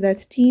 So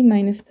that's t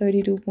minus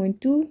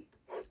 32.2,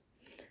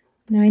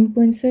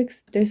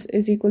 9.6. This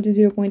is equal to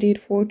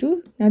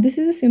 0.842. Now this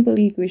is a simple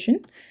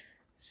equation.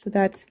 So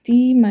that's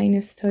t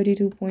minus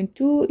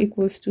 32.2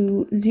 equals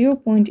to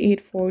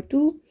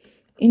 0.842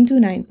 into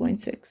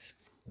 9.6.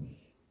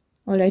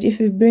 All right, if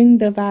we bring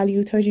the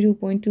value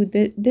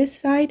 32.2 this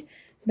side,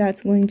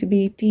 that's going to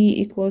be t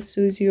equals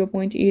to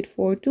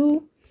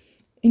 0.842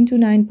 into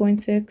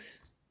 9.6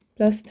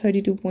 plus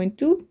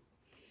 32.2.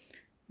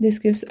 This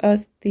gives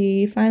us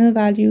the final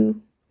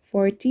value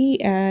for t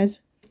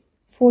as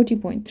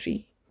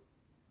 40.3.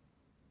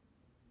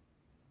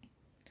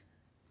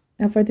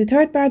 Now for the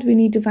third part, we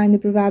need to find the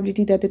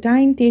probability that the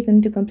time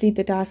taken to complete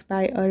the task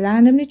by a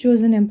randomly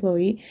chosen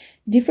employee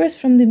differs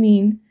from the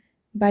mean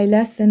by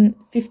less than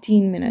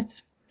 15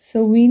 minutes.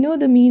 So we know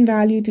the mean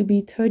value to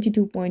be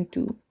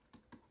 32.2.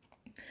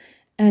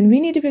 And we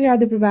need to figure out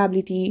the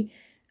probability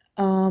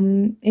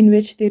in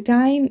which the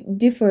time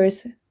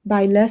differs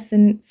by less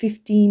than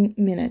 15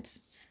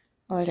 minutes.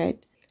 All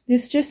right.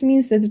 This just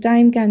means that the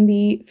time can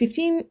be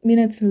 15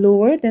 minutes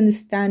lower than the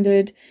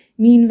standard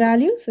mean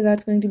value. So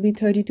that's going to be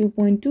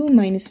 32.2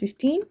 minus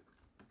 15.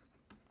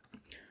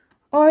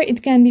 Or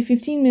it can be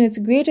 15 minutes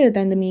greater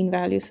than the mean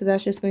value. So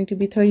that's just going to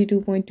be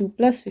 32.2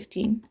 plus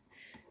 15.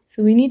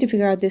 So we need to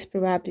figure out this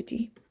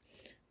probability.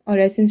 All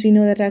right, since we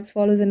know that x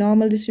follows a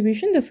normal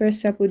distribution, the first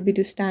step would be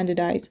to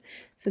standardize.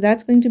 So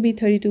that's going to be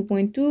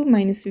 32.2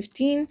 minus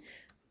 15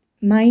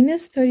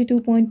 minus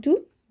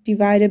 32.2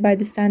 divided by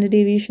the standard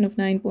deviation of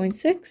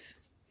 9.6.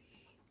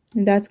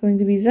 And that's going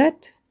to be z.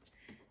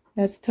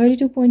 That's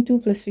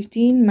 32.2 plus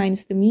 15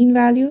 minus the mean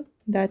value.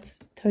 That's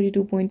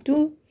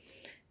 32.2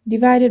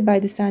 divided by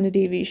the standard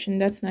deviation.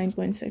 That's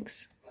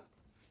 9.6.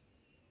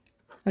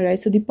 All right,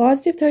 so the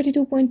positive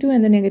 32.2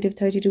 and the negative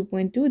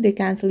 32.2, they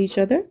cancel each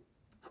other.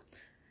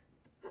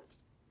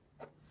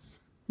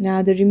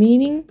 Now the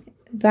remaining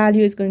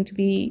value is going to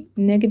be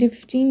negative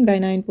 15 by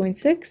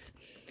 9.6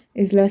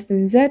 is less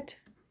than z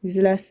is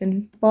less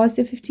than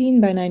positive 15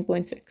 by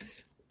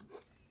 9.6.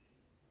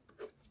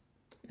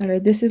 All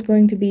right, this is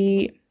going to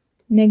be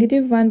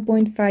negative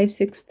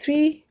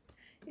 1.563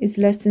 is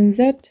less than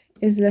z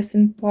is less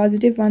than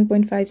positive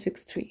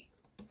 1.563.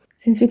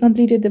 Since we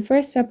completed the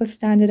first step of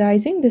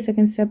standardizing, the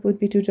second step would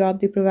be to drop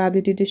the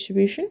probability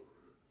distribution.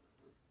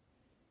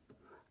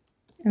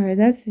 All right,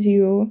 that's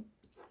 0.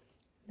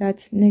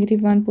 That's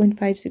negative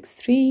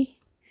 1.563.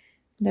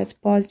 That's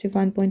positive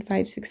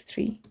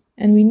 1.563.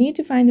 And we need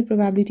to find the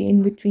probability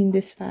in between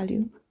this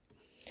value.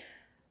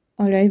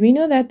 All right, we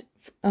know that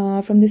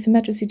from the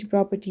symmetricity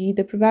property,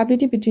 the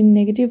probability between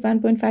negative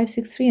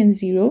 1.563 and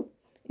 0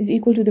 is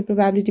equal to the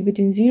probability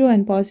between 0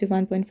 and positive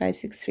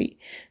 1.563.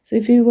 So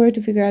if we were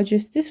to figure out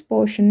just this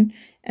portion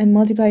and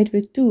multiply it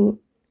with 2,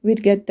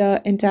 we'd get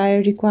the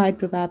entire required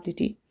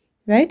probability,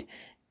 right?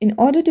 In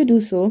order to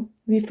do so,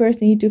 we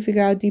first need to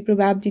figure out the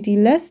probability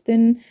less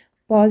than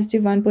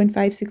positive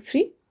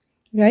 1.563,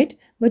 right?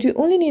 But we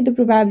only need the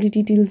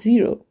probability till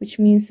 0, which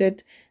means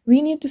that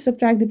we need to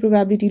subtract the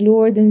probability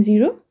lower than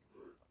 0.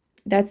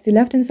 That's the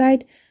left hand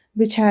side,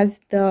 which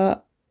has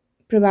the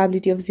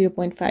probability of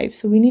 0.5.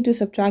 So we need to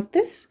subtract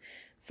this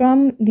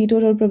from the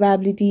total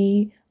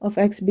probability of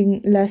x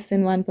being less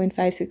than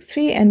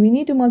 1.563, and we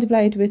need to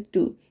multiply it with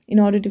 2 in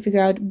order to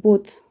figure out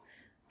both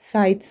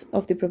sides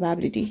of the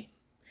probability.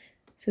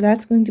 So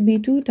that's going to be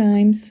 2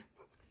 times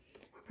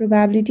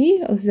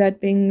probability of z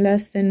being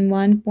less than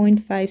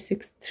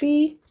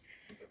 1.563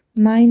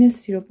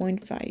 minus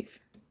 0.5.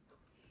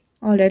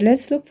 All right,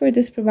 let's look for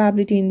this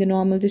probability in the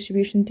normal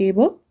distribution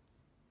table.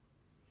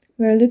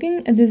 We're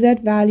looking at the z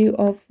value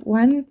of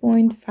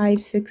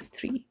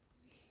 1.563.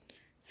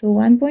 So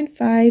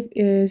 1.5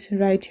 is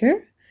right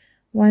here.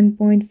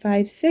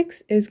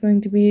 1.56 is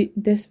going to be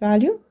this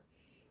value.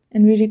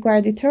 And we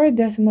require the third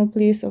decimal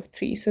place of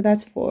 3. So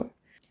that's 4.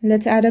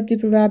 Let's add up the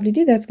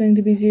probability. That's going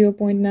to be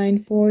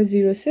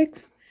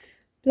 0.9406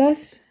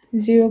 plus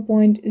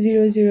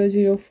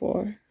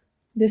 0.0004.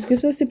 This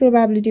gives us the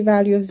probability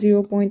value of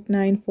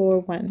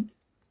 0.941.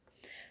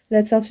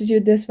 Let's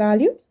substitute this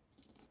value.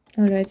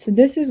 Alright, so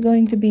this is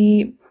going to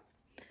be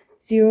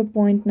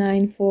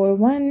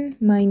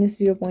 0.941 minus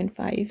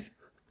 0.5.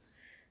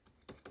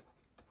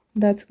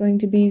 That's going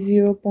to be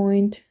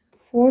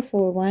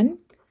 0.441.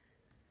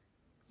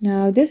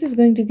 Now this is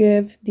going to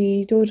give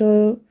the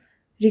total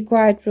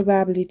required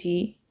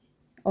probability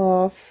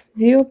of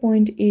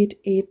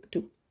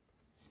 0.882.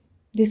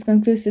 This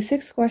concludes the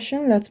 6th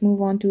question. Let's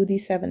move on to the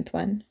 7th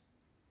one.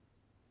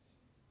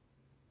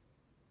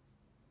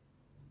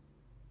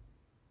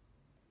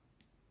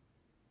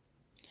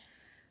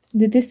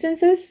 The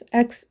distances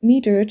x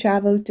meter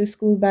traveled to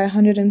school by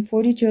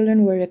 140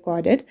 children were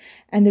recorded,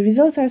 and the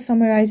results are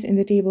summarized in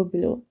the table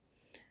below.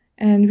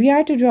 And we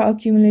are to draw a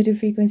cumulative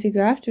frequency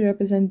graph to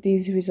represent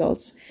these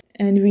results.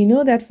 And we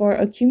know that for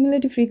a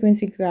cumulative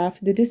frequency graph,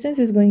 the distance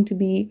is going to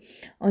be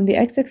on the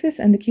x-axis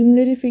and the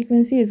cumulative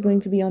frequency is going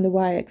to be on the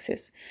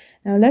y-axis.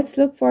 Now let's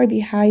look for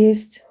the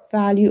highest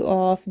value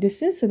of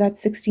distance, so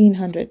that's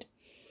 1600.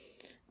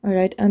 All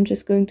right, I'm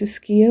just going to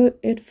scale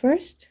it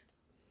first.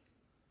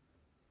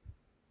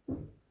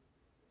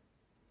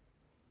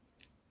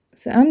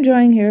 So I'm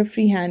drawing here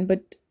freehand,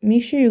 but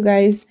make sure you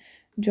guys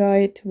draw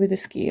it with a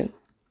scale.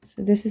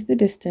 So this is the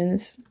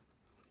distance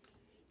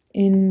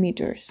in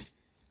meters.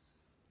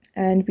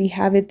 And we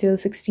have it till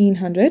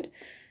 1600.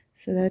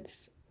 So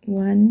that's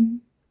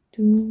 1,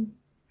 2,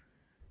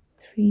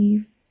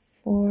 3,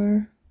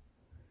 4,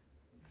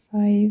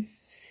 5,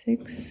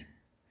 6,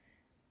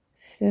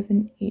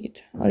 7,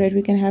 8. All right,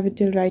 we can have it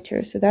till right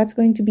here. So that's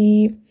going to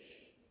be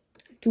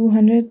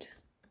 200,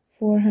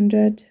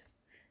 400,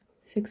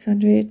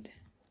 600,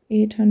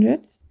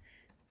 800,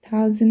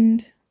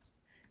 1000,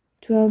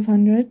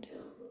 1200,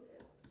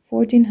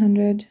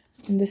 1400,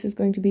 and this is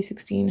going to be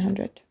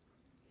 1600.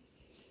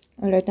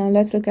 All right, now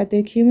let's look at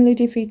the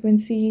cumulative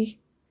frequency.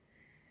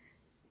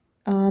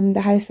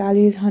 The highest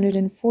value is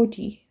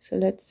 140. So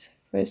let's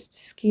first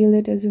scale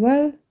it as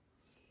well.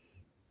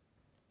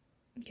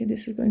 Okay,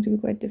 this is going to be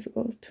quite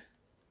difficult.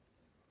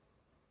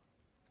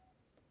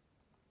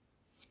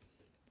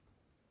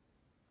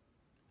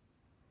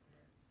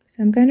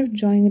 So I'm kind of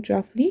drawing it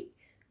roughly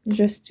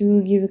just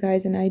to give you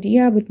guys an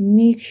idea, but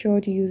make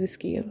sure to use a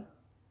scale.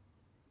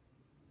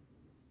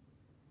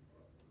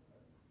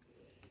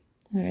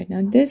 All right,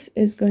 now this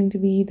is going to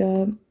be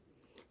the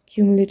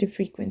cumulative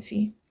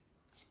frequency.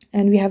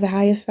 And we have the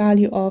highest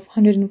value of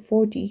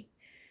 140.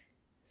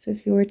 So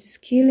if you were to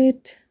scale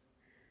it,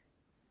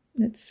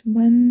 that's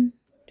 1,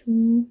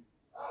 2,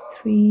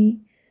 3,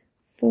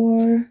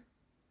 4,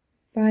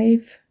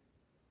 5,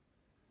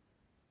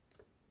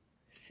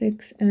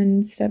 6,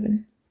 and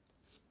 7.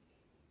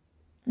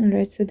 All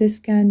right, so this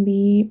can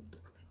be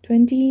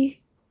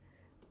 20,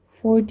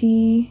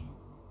 40,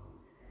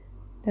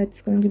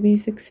 that's going to be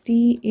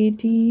 60,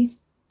 80,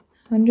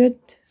 100,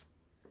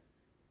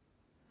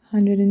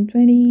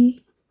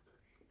 120,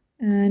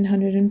 and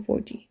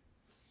 140.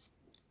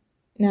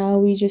 Now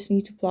we just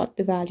need to plot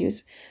the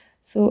values.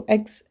 So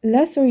x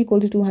less or equal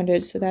to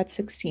 200, so that's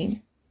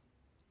 16.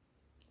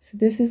 So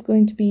this is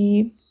going to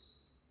be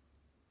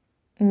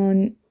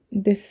on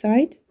this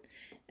side,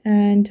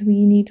 and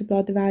we need to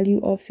plot the value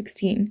of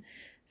 16.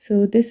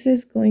 So this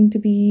is going to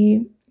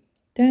be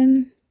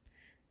 10,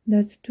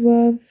 that's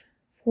 12,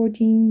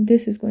 14,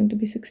 this is going to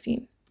be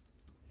 16.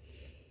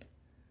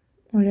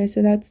 All right,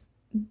 so that's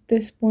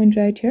this point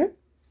right here.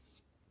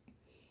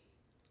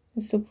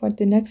 Let's look for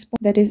the next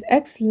point. That is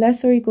x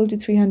less or equal to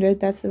 300.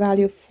 That's the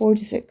value of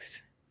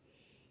 46.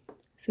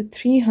 So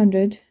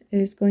 300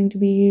 is going to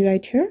be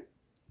right here.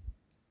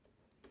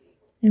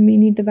 And we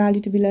need the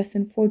value to be less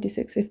than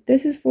 46. If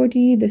this is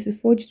 40, this is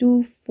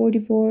 42,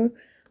 44,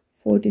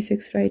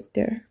 46 right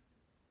there.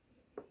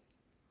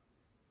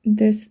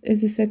 This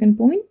is the second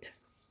point.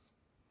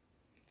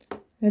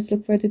 Let's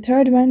look for the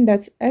third one.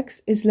 That's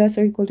x is less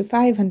or equal to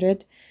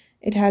 500.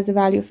 It has a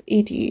value of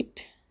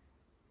 88.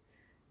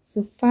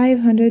 So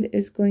 500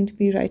 is going to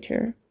be right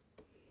here.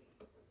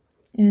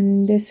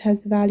 And this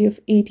has the value of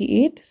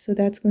 88. So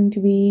that's going to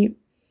be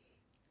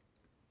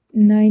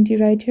 90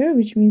 right here,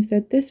 which means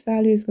that this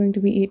value is going to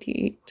be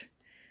 88.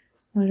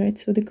 All right,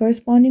 so the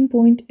corresponding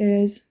point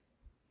is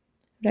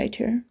right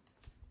here.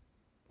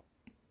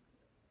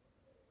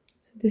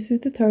 So this is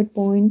the third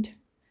point.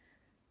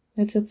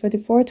 Let's look for the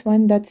fourth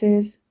one. That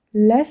is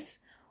less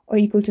or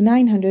equal to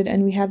 900,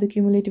 and we have the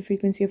cumulative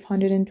frequency of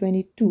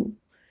 122.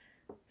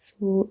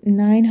 So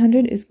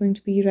 900 is going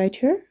to be right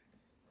here.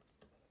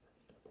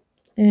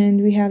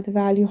 And we have the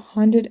value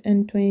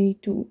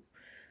 122.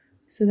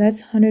 So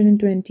that's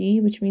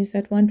 120, which means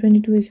that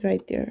 122 is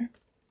right there.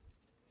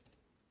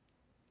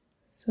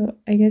 So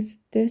I guess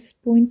this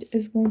point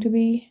is going to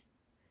be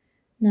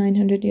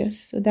 900, yes.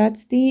 So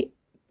that's the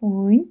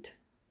point.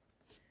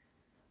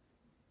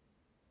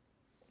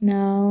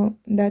 Now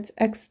that's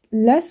x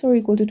less or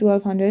equal to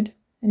 1200,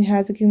 and it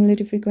has a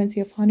cumulative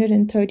frequency of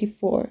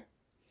 134.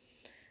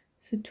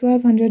 So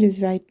 1200 is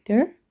right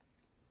there.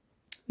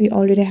 We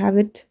already have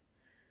it.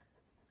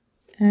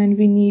 And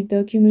we need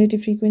the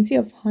cumulative frequency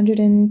of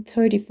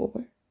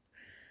 134.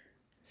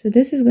 So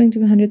this is going to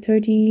be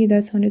 130,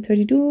 that's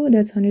 132,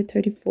 that's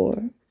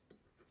 134.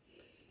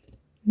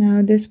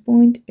 Now this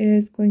point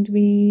is going to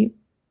be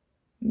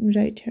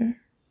right here.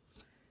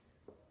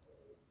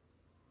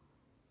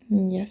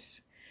 Yes.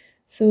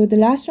 So the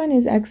last one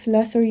is x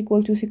less or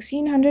equal to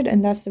 1600,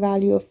 and that's the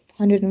value of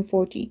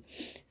 140.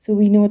 So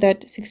we know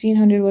that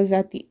 1600 was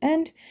at the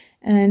end,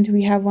 and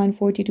we have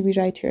 140 to be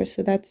right here.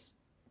 So that's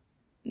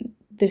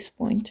this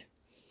point.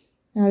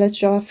 Now let's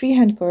draw a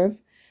freehand curve.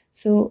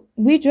 So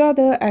we draw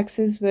the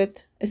axis with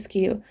a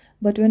scale,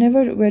 but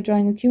whenever we're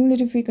drawing a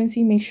cumulative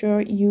frequency, make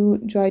sure you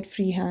draw it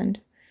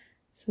freehand.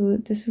 So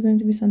this is going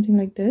to be something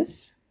like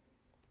this.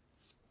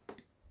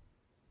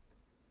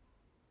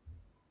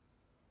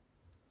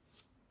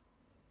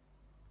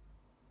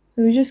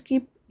 So we just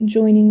keep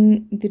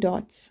joining the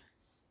dots.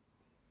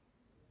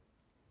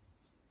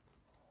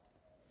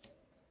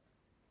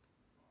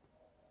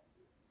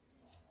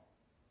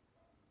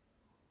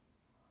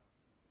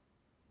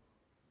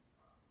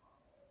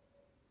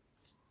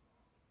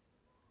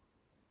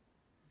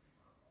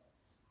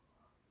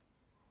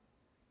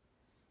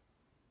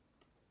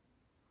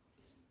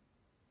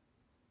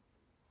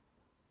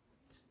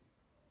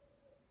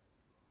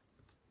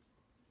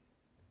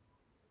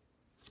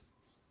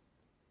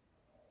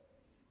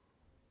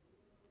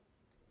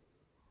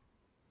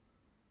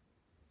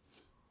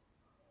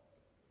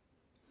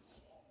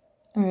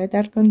 All right,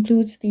 that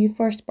concludes the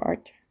first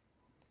part.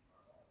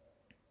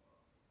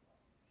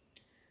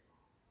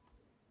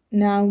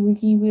 Now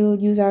we will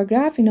use our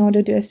graph in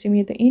order to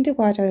estimate the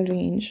interquartile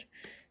range.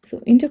 So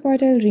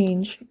interquartile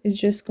range is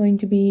just going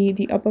to be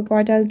the upper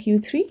quartile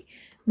Q3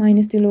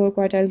 minus the lower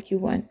quartile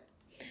Q1.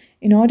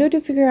 In order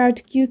to figure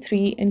out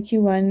Q3 and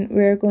Q1,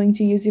 we're going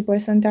to use the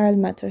percentile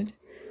method.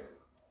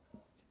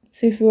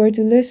 So if we were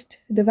to list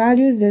the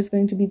values, there's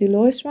going to be the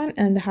lowest one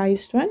and the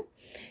highest one.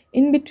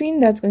 In between,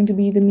 that's going to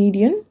be the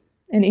median.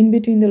 And in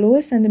between the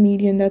lowest and the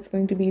median, that's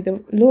going to be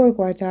the lower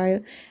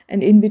quartile.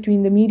 And in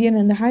between the median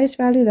and the highest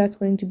value, that's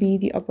going to be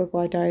the upper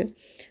quartile.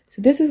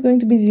 So this is going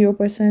to be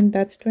 0%,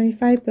 that's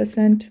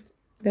 25%,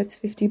 that's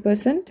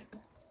 50%,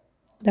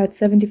 that's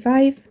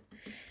 75%,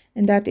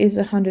 and that is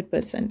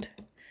 100%.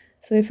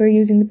 So if we're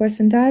using the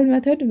percentile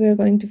method, we're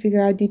going to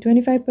figure out the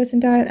 25th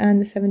percentile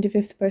and the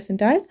 75th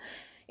percentile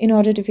in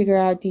order to figure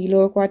out the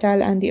lower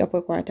quartile and the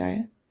upper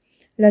quartile.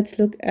 Let's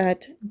look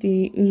at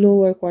the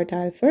lower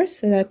quartile first.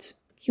 So that's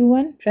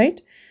Q1,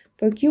 right?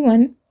 For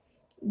Q1,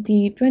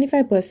 the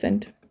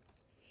 25%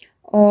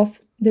 of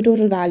the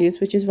total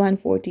values, which is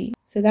 140.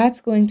 So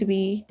that's going to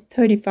be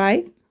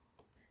 35.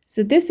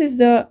 So this is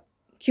the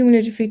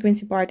cumulative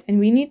frequency part, and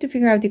we need to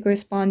figure out the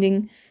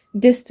corresponding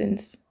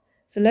distance.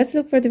 So let's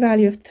look for the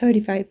value of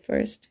 35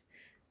 first.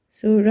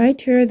 So right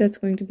here, that's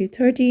going to be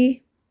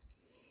 30.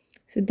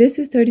 So this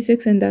is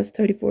 36 and that's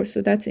 34.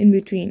 So that's in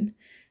between.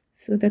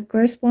 So the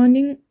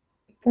corresponding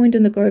point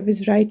on the curve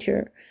is right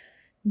here.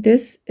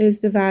 This is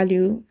the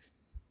value.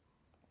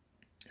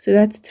 So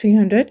that's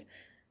 300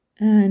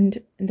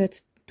 and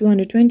that's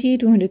 220,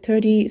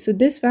 230. So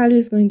this value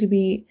is going to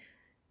be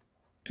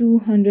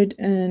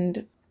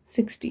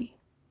 260.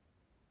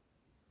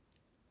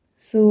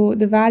 So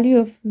the value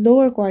of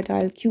lower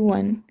quartile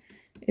Q1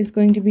 is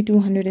going to be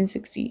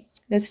 260.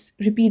 Let's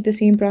repeat the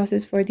same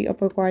process for the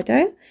upper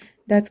quartile.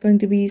 That's going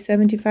to be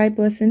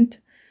 75%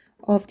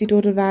 of the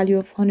total value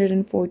of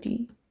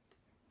 140,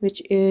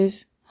 which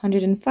is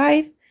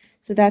 105.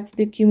 So that's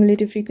the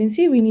cumulative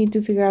frequency. We need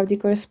to figure out the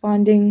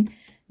corresponding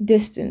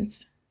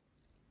distance.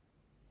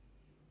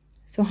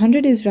 So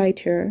 100 is right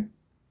here,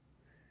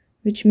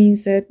 which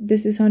means that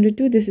this is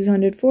 102, this is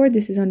 104,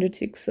 this is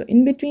 106. So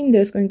in between,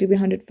 there's going to be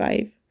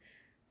 105.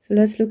 So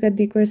let's look at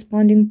the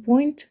corresponding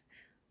point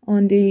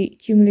on the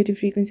cumulative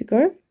frequency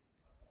curve.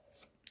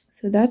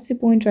 So that's the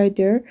point right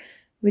there,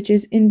 which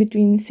is in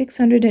between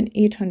 600 and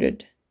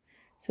 800.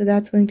 So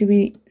that's going to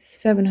be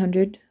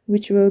 700,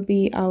 which will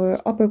be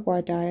our upper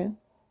quartile,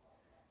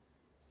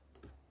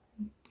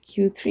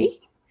 Q3.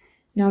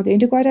 Now the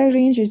interquartile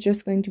range is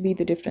just going to be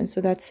the difference.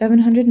 So that's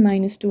 700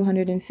 minus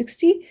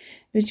 260,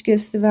 which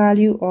gives the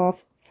value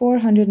of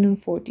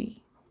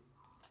 440.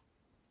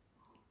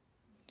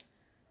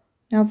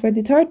 Now for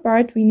the third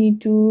part, we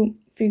need to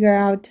figure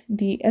out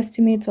the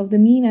estimates of the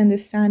mean and the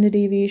standard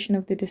deviation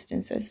of the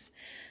distances.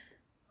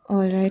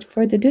 All right,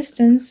 for the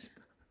distance,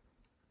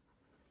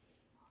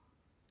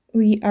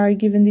 we are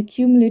given the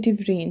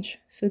cumulative range.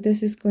 So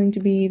this is going to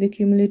be the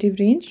cumulative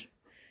range.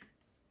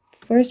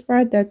 First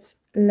part, that's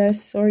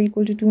less or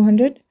equal to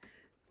 200.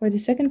 For the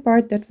second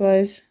part, that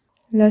was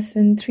less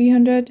than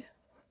 300.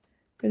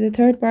 For the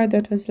third part,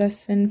 that was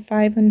less than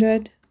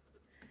 500.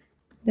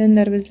 Then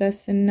that was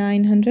less than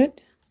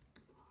 900,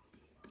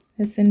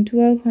 less than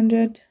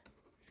 1200,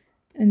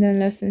 and then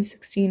less than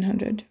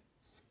 1600.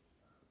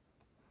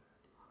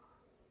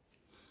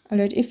 All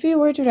right, if we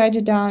were to write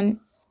it down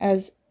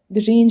as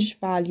the range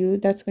value,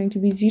 that's going to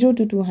be 0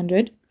 to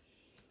 200,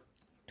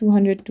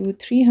 200 to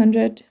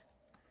 300,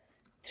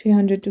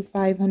 300 to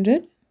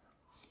 500,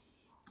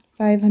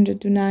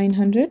 500 to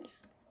 900,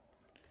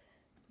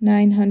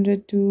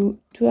 900 to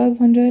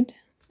 1200,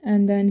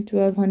 and then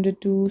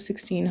 1200 to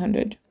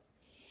 1600.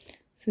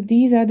 So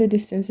these are the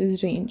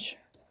distances range,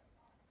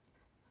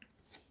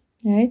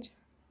 right?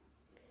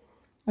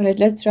 All right,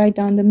 let's write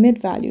down the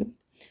mid value.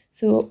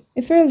 So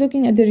if we're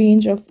looking at the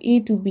range of A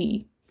to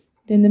B,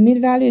 then the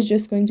mid value is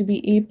just going to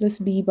be A plus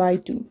B by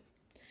 2.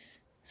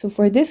 So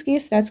for this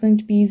case, that's going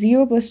to be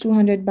 0 plus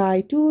 200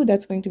 by 2,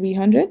 that's going to be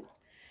 100.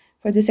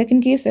 For the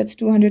second case, that's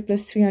 200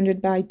 plus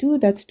 300 by 2,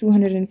 that's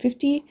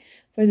 250.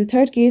 For the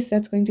third case,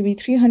 that's going to be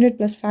 300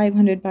 plus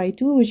 500 by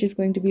 2, which is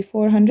going to be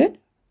 400.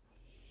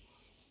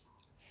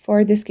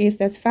 For this case,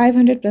 that's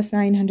 500 plus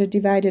 900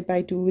 divided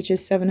by 2, which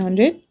is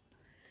 700.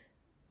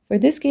 For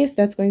this case,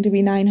 that's going to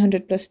be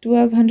 900 plus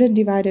 1200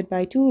 divided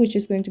by 2, which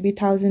is going to be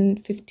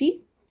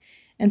 1050.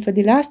 And for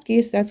the last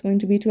case, that's going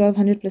to be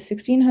 1200 plus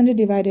 1600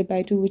 divided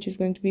by 2, which is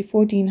going to be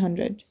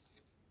 1400.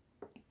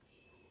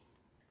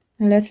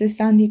 Now let's list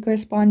down the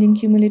corresponding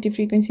cumulative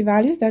frequency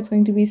values. That's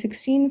going to be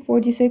 16,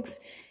 46,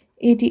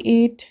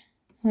 88,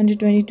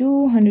 122,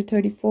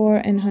 134,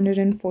 and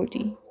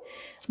 140.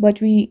 But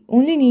we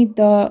only need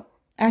the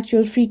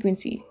actual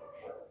frequency.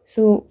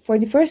 So for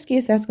the first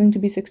case, that's going to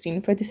be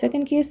 16. For the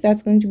second case,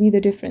 that's going to be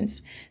the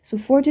difference. So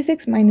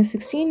 46 minus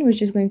 16,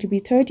 which is going to be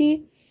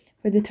 30.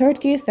 For the third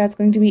case, that's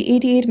going to be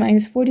 88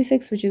 minus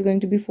 46, which is going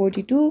to be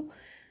 42.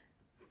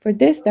 For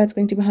this, that's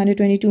going to be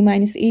 122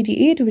 minus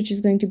 88, which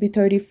is going to be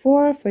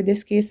 34. For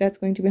this case, that's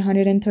going to be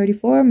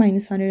 134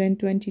 minus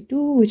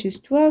 122, which is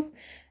 12.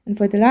 And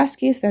for the last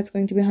case, that's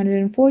going to be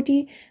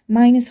 140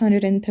 minus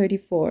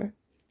 134,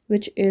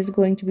 which is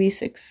going to be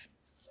 6.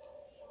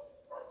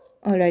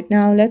 All right,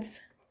 now let's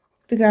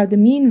figure out the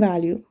mean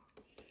value.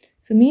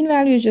 So mean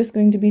value is just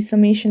going to be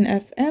summation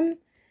Fm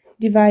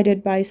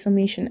divided by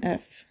summation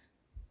F.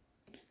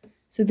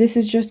 So this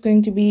is just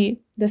going to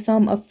be the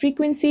sum of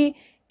frequency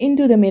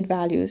into the mid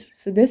values.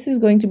 So this is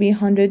going to be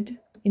 100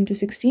 into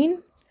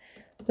 16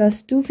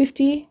 plus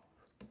 250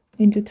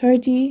 into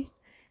 30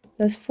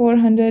 plus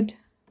 400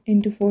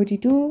 into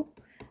 42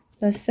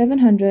 plus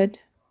 700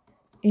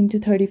 into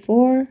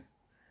 34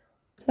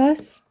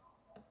 plus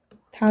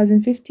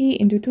 1050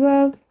 into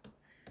 12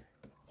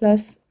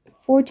 plus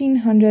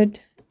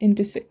 1400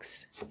 into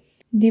 6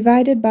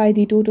 divided by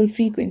the total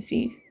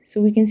frequency. So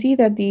we can see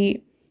that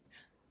the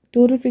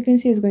total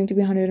frequency is going to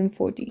be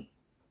 140.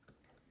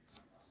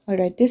 All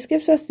right, this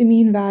gives us the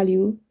mean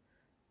value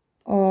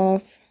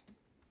of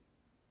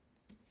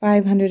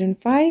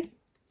 505.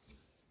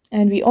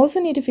 And we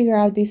also need to figure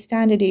out the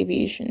standard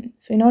deviation.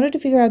 So in order to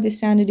figure out the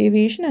standard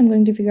deviation, I'm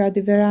going to figure out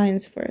the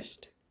variance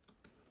first.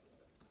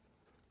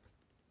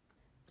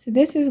 So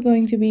this is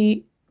going to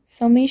be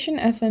summation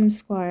Fm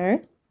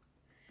squared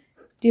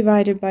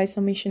divided by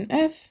summation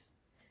F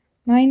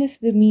minus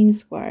the mean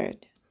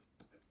squared.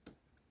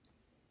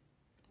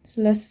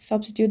 So let's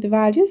substitute the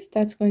values.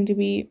 That's going to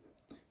be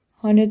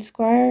 100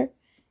 square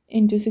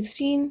into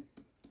 16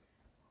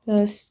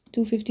 plus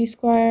 250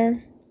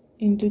 square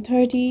into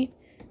 30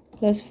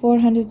 plus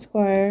 400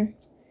 square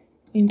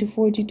into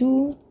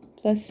 42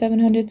 plus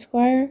 700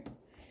 square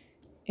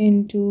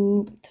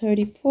into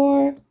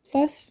 34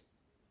 plus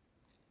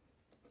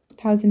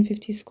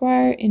 1050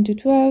 square into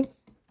 12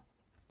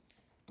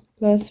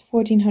 plus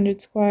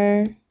 1400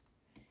 square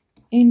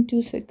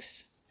into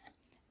 6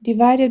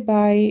 divided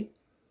by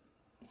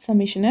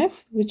summation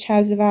F, which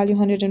has the value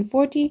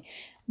 140,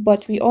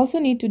 but we also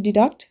need to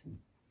deduct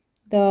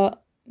the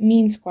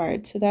mean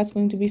squared. So that's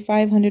going to be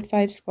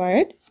 505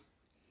 squared.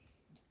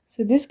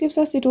 So this gives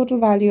us the total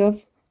value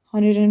of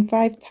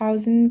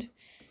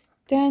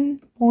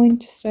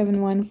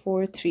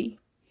 105,010.7143.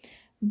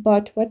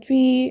 But what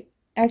we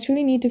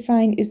actually need to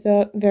find is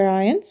the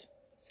variance.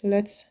 So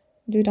let's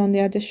do it on the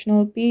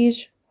additional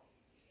page.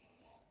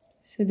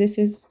 So this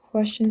is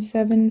question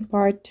 7,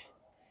 part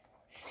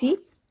C.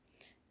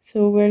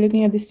 So we're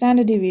looking at the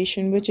standard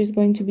deviation, which is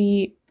going to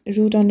be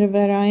root under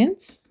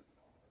variance.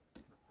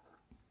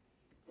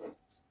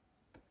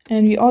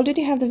 And we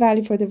already have the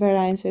value for the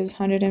variance is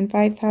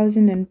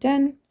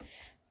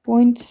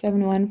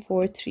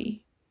 105,010.7143.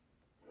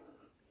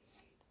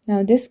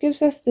 Now this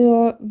gives us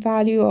the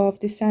value of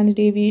the standard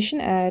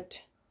deviation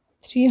at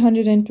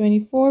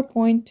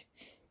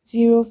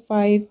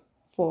 324.054.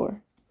 All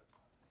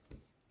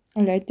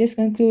right, this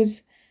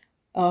concludes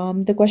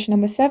the question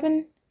number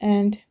 7.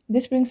 And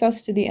this brings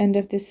us to the end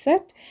of this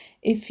set.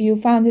 If you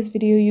found this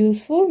video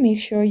useful,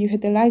 make sure you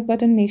hit the like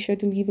button, make sure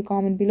to leave a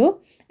comment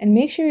below, and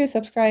make sure you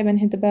subscribe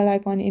and hit the bell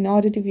icon in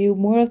order to view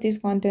more of these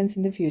contents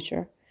in the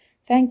future.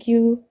 Thank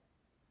you.